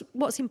think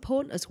what's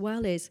important as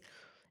well is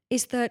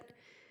that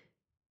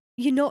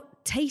you're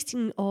not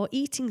tasting or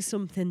eating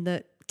something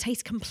that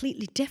tastes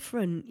completely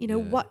different. You know,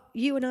 what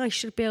you and I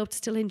should be able to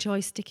still enjoy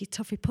sticky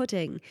toffee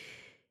pudding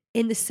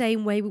in the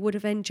same way we would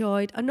have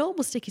enjoyed a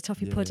normal sticky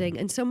toffee pudding.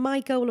 And so my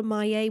goal and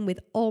my aim with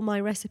all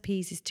my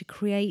recipes is to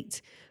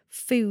create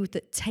food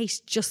that tastes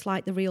just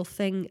like the real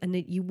thing and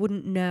that you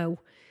wouldn't know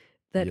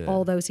that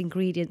all those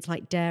ingredients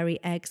like dairy,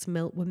 eggs,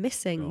 milk were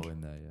missing. Oh,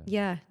 in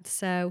there,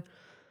 So,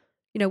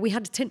 you know, we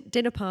had a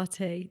dinner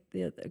party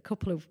a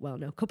couple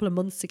of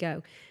months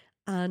ago,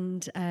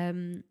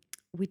 and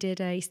we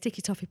did a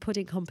sticky toffee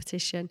pudding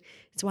competition.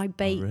 So I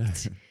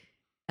baked.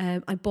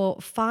 I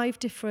bought 5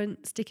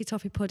 different sticky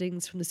toffee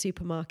puddings from the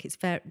supermarkets,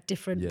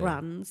 different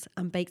brands,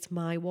 and baked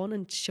my one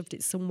and shoved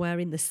it somewhere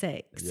in the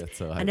 6.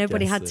 So and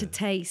everybody had to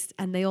taste,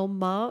 and they all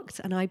marked.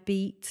 And I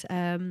beat,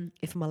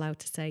 if I'm allowed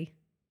to say,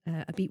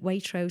 I beat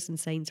Waitrose and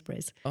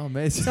Sainsbury's. Oh,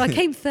 amazing. So I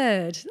came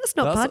 3rd. That's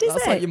not bad, is it?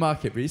 That's like your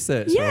market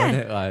research, yeah.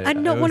 isn't it? Like,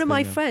 and not one of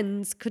my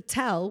friends could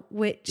tell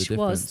which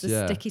was the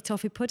yeah. sticky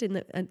toffee pudding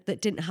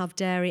that didn't have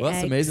dairy, Well,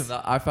 that's eggs. amazing.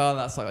 I found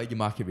that's like your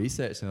market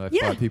research. And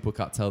if like people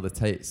can't tell the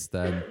taste,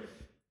 then,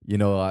 you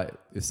know, like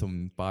if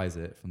someone buys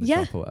it from the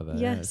shop or whatever.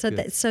 Yeah,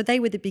 so they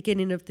were the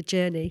beginning of the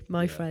journey,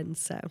 my friends.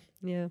 So,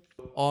 yeah.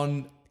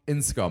 On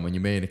Instagram, on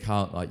your main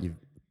account, like you've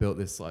built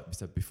this, like we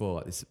said before,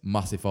 like this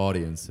massive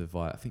audience of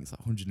like, I think it's like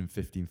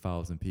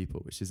 115,000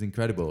 people, which is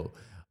incredible.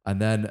 And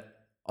then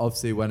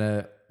obviously when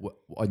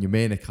on your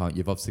main account,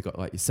 you've obviously got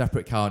like your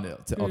separate account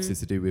obviously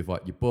to do with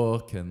like your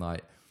book and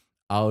like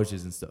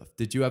allergies and stuff.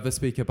 Did you ever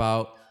speak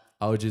about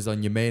allergies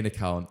on your main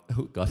account?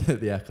 Oh God, the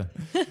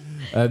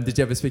aircon. Did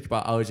you ever speak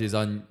about allergies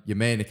on your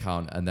main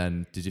account, and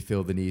then did you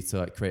feel the need to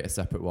like create a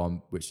separate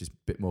one which is a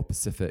bit more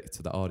specific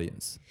to the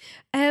audience?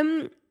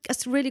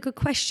 That's a really good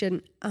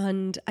question,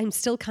 and I'm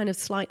still kind of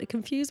slightly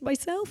confused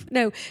myself.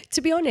 No,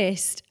 to be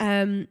honest,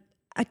 I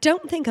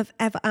don't think I've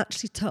ever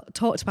actually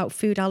talked about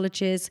food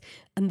allergies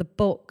and the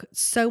book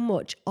so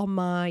much on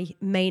my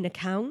main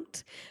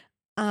account.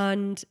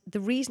 And the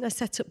reason I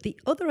set up the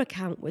other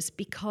account was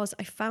because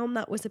I found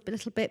that was a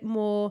little bit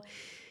more,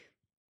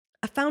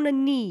 I found a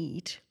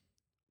need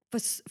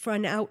for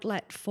an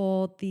outlet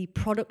for the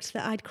product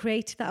that I'd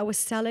created that I was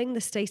selling, the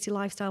Stacey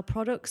Lifestyle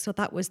products. So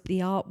that was the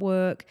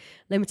artwork,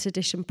 limited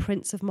edition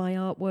prints of my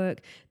artwork,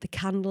 the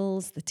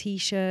candles, the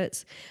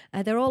T-shirts.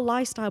 They're all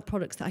lifestyle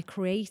products that I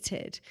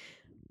created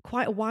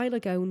quite a while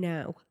ago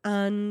now.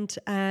 And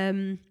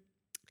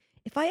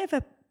if I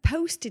ever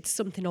posted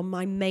something on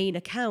my main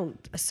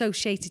account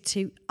associated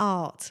to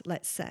art,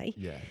 let's say,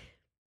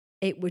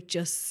 it would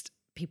just,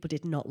 people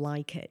did not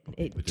like it.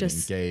 It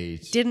just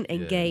didn't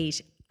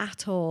engage.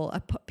 at all. I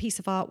put a piece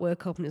of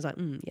artwork up and it was like,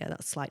 yeah,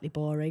 that's slightly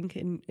boring.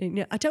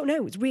 And I don't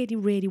know, it's really,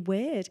 really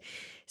weird.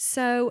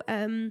 So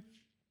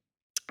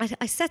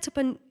I set up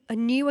a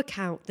new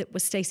account that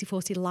was Stacey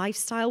 40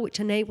 Lifestyle, which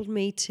enabled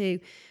me to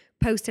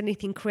post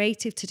anything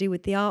creative to do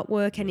with the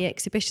artwork, any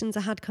exhibitions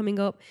I had coming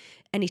up,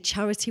 any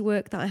charity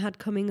work that I had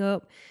coming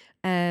up,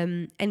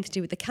 anything to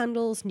do with the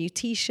candles, new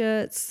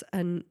T-shirts,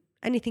 and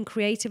anything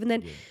creative. And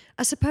then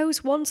I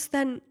suppose once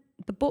then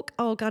the book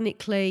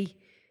organically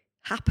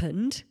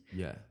happened.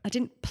 Yeah. I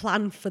didn't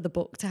plan for the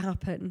book to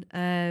happen.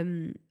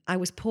 I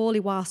was poorly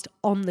whilst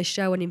on the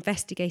show and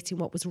investigating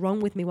what was wrong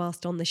with me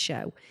whilst on the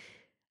show.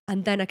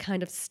 And then I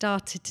kind of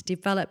started to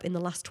develop in the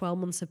last 12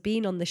 months of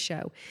being on the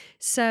show.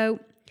 So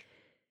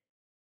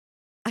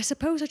I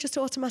suppose I just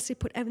automatically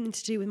put everything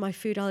to do with my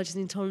food allergies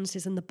and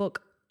intolerances and the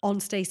book on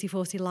Stacey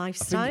 40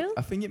 Lifestyle.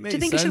 I think it makes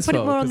sense. Do you think sense, I should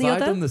put it more on the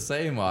other? I've done the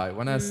same. Like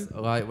when I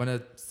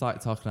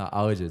started talking about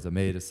allergies, I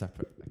made a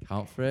separate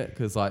account for it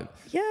because my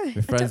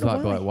friends might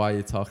be like, "Why are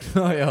you talking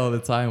about it all the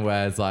time?"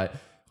 Whereas like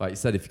you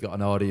said, if you've got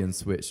an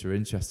audience which are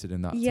interested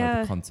in that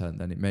type of content,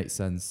 then it makes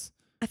sense.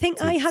 I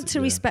think I had to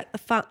respect the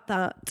fact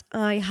that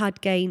I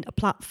had gained a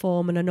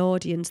platform and an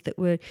audience that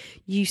were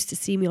used to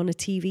see me on a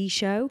TV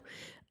show.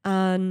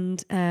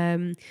 And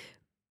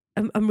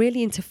I'm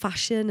really into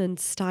fashion and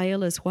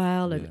style as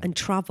well, and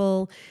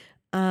travel.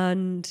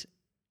 And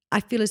I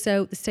feel as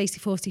though the Stacey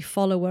 40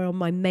 follower on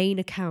my main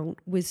account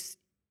was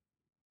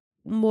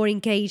more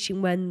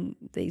engaging when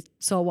they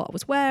saw what I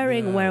was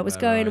wearing and where I was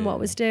going and what I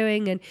was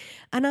doing. And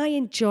I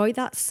enjoy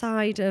that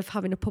side of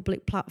having a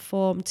public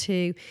platform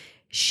to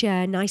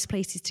share nice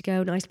places to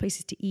go, nice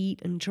places to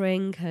eat and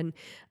drink, and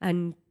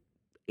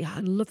I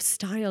love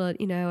style.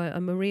 You know,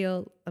 I'm a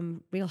real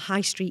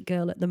high street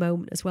girl at the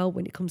moment as well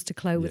when it comes to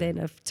clothing.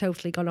 Yeah. I've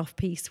totally gone off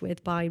piece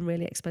with buying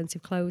really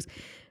expensive clothes.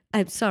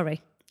 I'm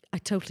sorry, I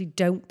totally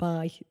don't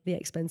buy the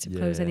expensive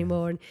clothes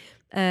anymore.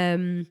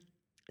 And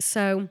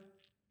so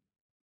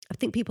I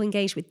think people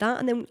engage with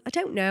that. And then I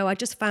don't know, I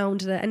just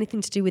found that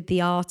anything to do with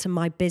the art and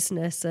my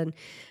business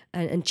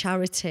and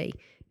charity,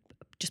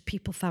 just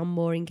people found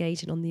more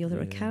engaging on the other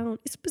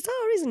account. It's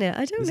bizarre, isn't it?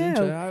 I don't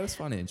know. I always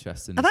find it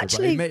interesting.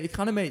 It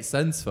kind of makes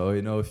sense though,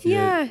 you know.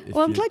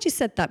 I'm glad you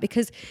said that,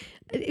 because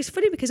it's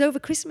funny, because over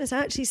Christmas I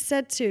actually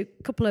said to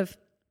a couple of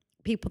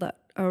people that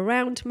are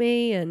around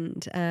me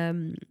and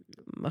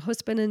my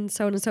husband and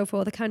so on and so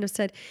forth, I kind of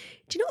said,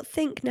 do you not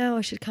think now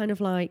I should kind of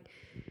like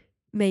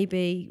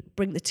maybe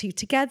bring the two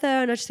together?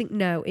 And I just think,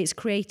 no, it's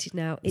created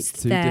now. It's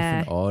two there.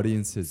 Different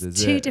audiences,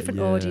 is it? Two different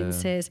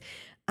audiences.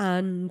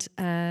 And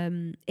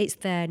it's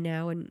there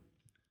now, and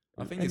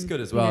I think it's good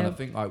as well. And I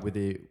think like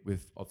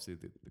with obviously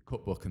the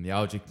cookbook and the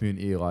allergy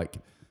community, like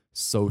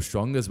so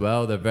strong as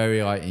well. They're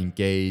very like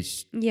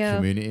engaged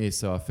community.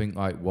 So I think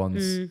like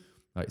once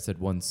like you said,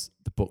 once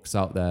the book's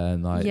out there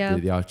and like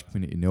the allergy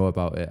community know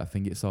about it, I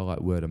think it's all like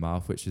word of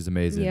mouth, which is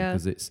amazing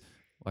because it's,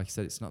 like you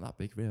said, it's not that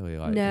big really.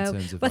 Like, no, in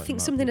terms of, but I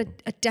think something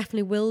I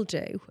definitely will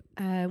do,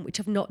 which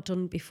I've not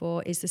done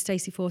before, is the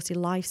Stacey 40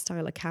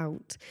 Lifestyle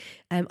account.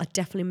 I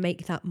definitely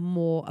make that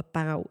more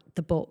about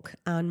the book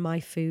and my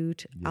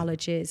food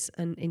allergies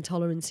and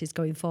intolerances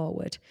going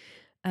forward.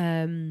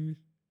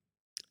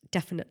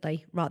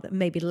 Definitely, rather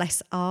maybe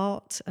less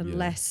art and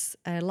less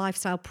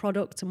lifestyle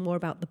product and more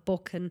about the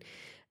book and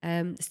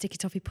sticky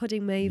toffee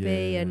pudding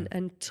maybe,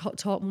 and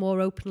talk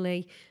more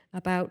openly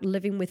about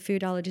living with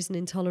food allergies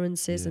and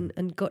intolerances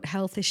and gut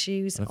health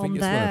issues on there. I think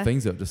it's one of the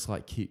things that just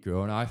like keep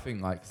growing. I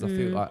think like, because I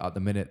feel like at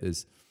the minute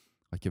there's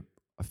like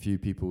a few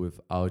people with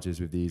allergies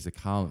with these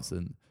accounts,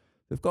 and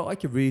they've got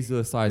like a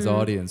reasonable size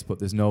audience, but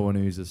there's no one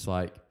who's just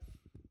like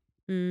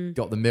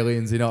got the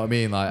millions, you know what I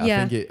mean? Like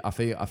I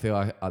feel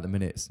like at the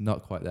minute it's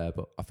not quite there,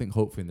 but I think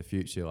hopefully in the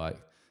future like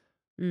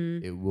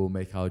it will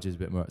make allergies a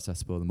bit more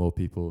accessible, the more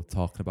people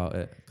talking about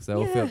it, because I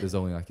feel like there's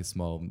only like a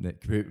small knit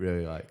group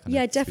really, like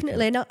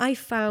definitely. And I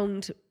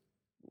found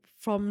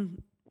from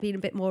being a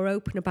bit more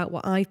open about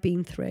what I've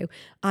been through,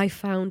 I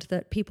found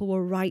that people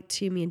will write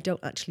to me and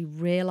don't actually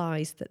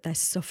realise that they're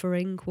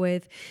suffering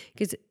with,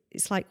 because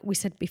it's like we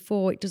said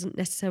before, it doesn't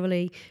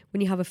necessarily,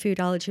 when you have a food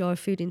allergy or a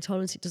food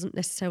intolerance, it doesn't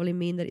necessarily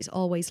mean that it's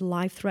always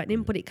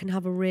life-threatening, but it can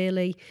have a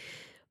really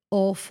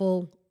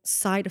awful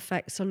side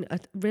effects, on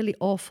a really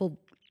awful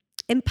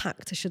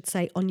impact, I should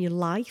say, on your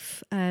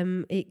life.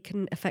 It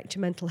can affect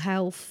your mental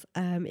health.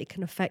 It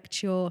can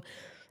affect your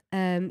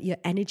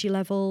energy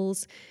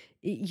levels,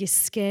 your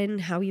skin,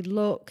 how you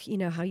look, you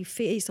know, how you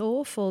feel. It's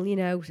awful, you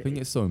know. I think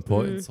it's so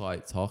important to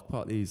like talk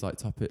about these like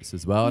topics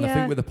as well. And I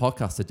think with the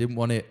podcast, I didn't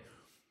want it,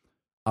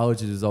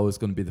 allergies is always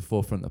going to be the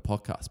forefront of the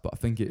podcast, but I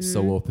think it's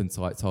so open to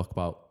like talk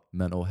about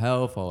mental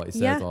health, or like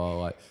you said,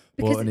 or like,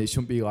 and it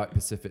shouldn't be like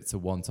specific to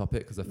one topic,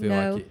 because I feel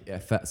like it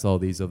affects all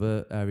these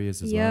other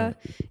areas as well.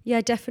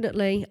 Yeah,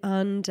 definitely.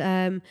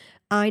 And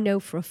I know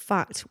for a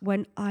fact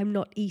when I'm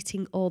not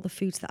eating all the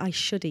foods that I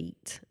should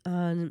eat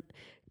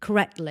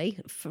correctly,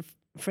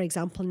 for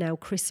example, now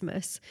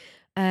Christmas,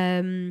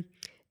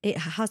 it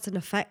has an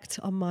effect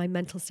on my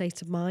mental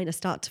state of mind. I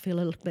start to feel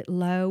a little bit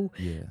low,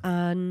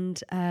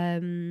 and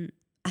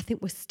I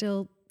think we're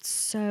still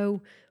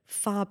so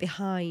far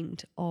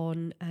behind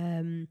on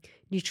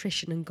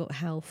nutrition and gut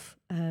health.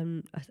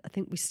 I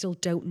think we still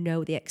don't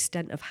know the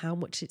extent of how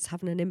much it's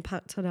having an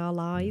impact on our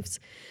lives.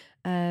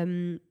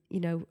 An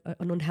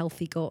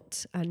unhealthy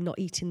gut and not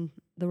eating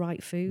the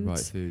right foods. Right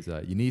foods.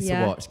 You need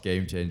to watch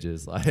Game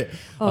Changers on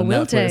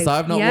will Netflix. do.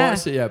 I've not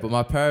watched it yet, but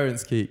my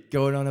parents keep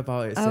going on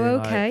about it.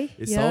 Saying,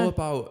 it's all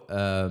about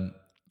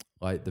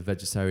the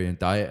vegetarian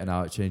diet and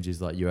how it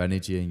changes like your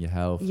energy and your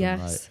health.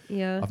 Yes.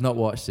 And, I've not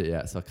watched it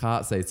yet, so I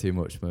can't say too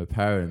much. But my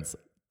parents,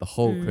 the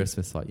whole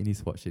Christmas, you need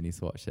to watch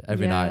it.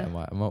 Every night I'm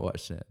like, I'm not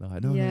watching it. They're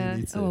like, no, you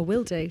need to. Oh, I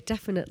will do,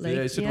 definitely.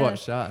 So, you should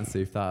watch that and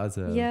see if that has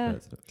a...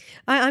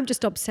 I'm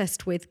just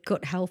obsessed with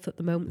gut health at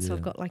the moment. So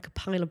I've got like a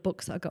pile of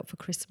books that I got for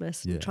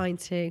Christmas. I'm trying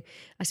to...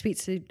 I speak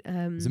to...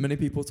 Is there many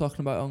people talking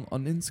about it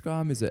on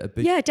Instagram? Is it a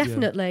big... Yeah,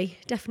 definitely.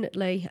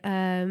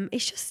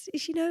 It's just,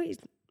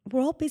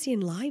 we're all busy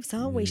in lives,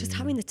 aren't we? It's just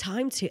having the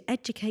time to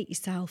educate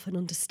yourself and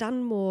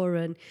understand more,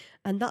 and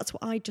that's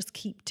what I just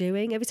keep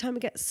doing. Every time I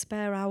get a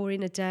spare hour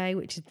in a day,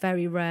 which is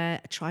very rare,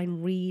 I try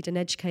and read and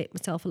educate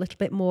myself a little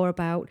bit more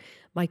about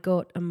my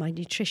gut and my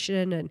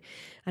nutrition and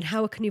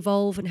how it can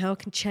evolve and how it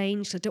can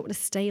change. I don't want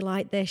to stay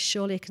like this.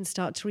 Surely I can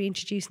start to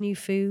reintroduce new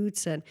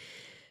foods, and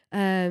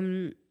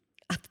I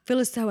feel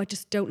as though I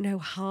just don't know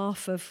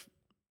half of,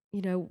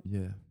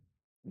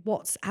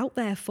 what's out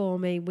there for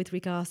me with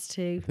regards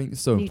to I think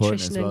it's so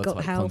important as well gut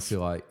to health.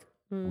 constantly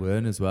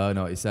learn as well. I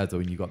know what you said,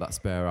 when you got that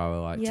spare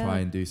hour, try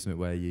and do something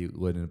where you're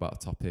learning about a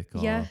topic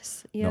or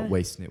not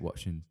wasting it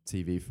watching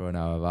TV for an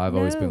hour. I've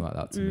always been like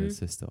that to my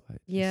sister.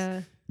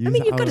 You've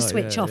got to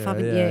switch off,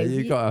 haven't you?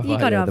 You've got to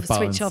have a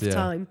balance, switch off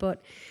time.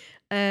 But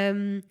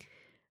I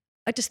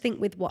just think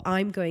with what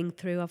I'm going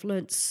through, I've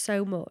learned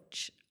so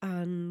much.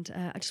 And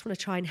I just want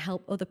to try and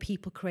help other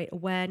people create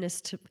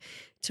awareness to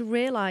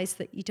realise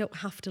that you don't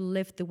have to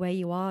live the way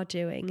you are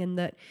doing, and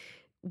that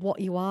what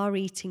you are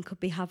eating could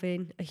be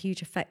having a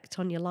huge effect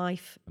on your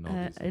life,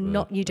 and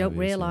you don't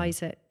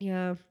realise it.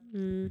 Yeah.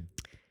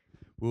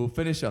 We'll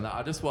finish on that.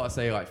 I just want to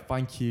say,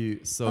 thank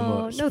you so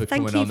much for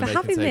coming on the Make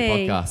and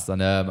Take podcast.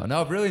 And I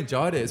know I've really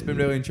enjoyed it. It's been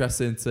really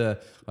interesting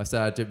to, like I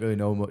said, I didn't really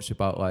know much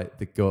about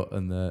the gut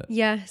and the...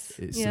 Yes.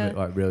 It's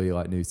something really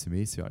new to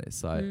me, to be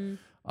honest.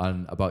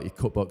 And about your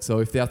cookbook. So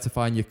if they had to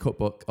find your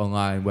cookbook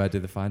online, where do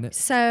they find it?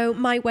 So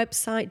my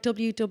website,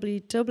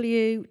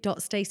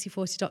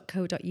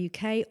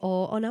 www.stacey40.co.uk,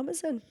 or on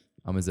Amazon.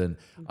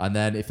 And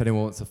then if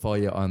anyone wants to follow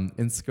you on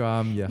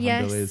Instagram, your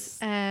handle is?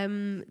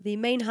 The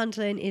main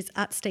handling is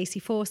at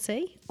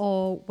Stacey40,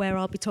 or where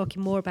I'll be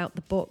talking more about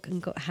the book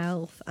and gut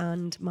health,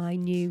 and my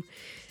new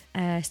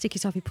sticky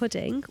toffee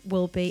pudding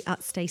will be at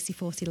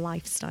Stacey40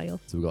 Lifestyle.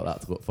 So we've got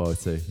that to look forward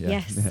to. Yeah.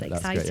 Yes,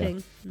 exciting.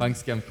 Great,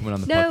 Thanks again for coming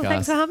on the podcast. No,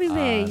 thanks for having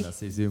me. And I'll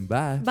see you soon.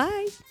 Bye.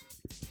 Bye.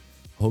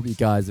 Hope you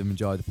guys have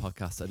enjoyed the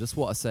podcast. I just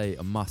want to say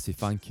a massive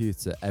thank you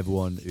to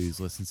everyone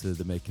who's listened to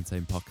the Make and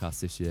Take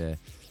podcast this year.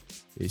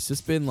 It's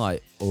just been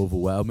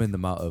overwhelming, the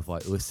amount of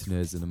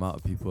listeners and the amount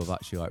of people who have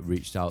actually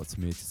reached out to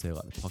me to say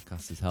the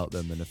podcast has helped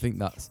them. And I think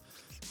that's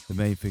the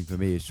main thing for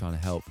me, is trying to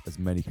help as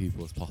many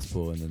people as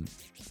possible. And then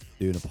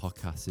doing a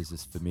podcast is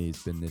just, for me,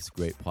 has been this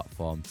great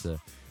platform to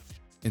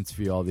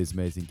interview all these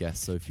amazing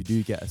guests. So if you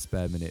do get a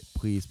spare minute,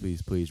 please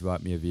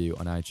write me a review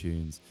on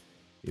iTunes.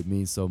 It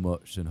means so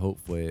much, and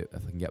hopefully if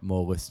I can get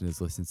more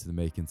listeners listening to the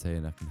Make and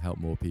Take, I can help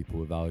more people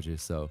with allergies.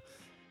 So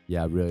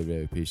yeah, I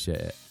really appreciate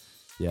it.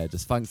 Yeah,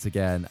 just thanks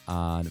again,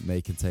 and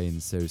Make and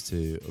Take Series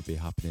 2 will be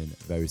happening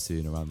very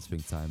soon around the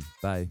springtime.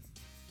 Bye.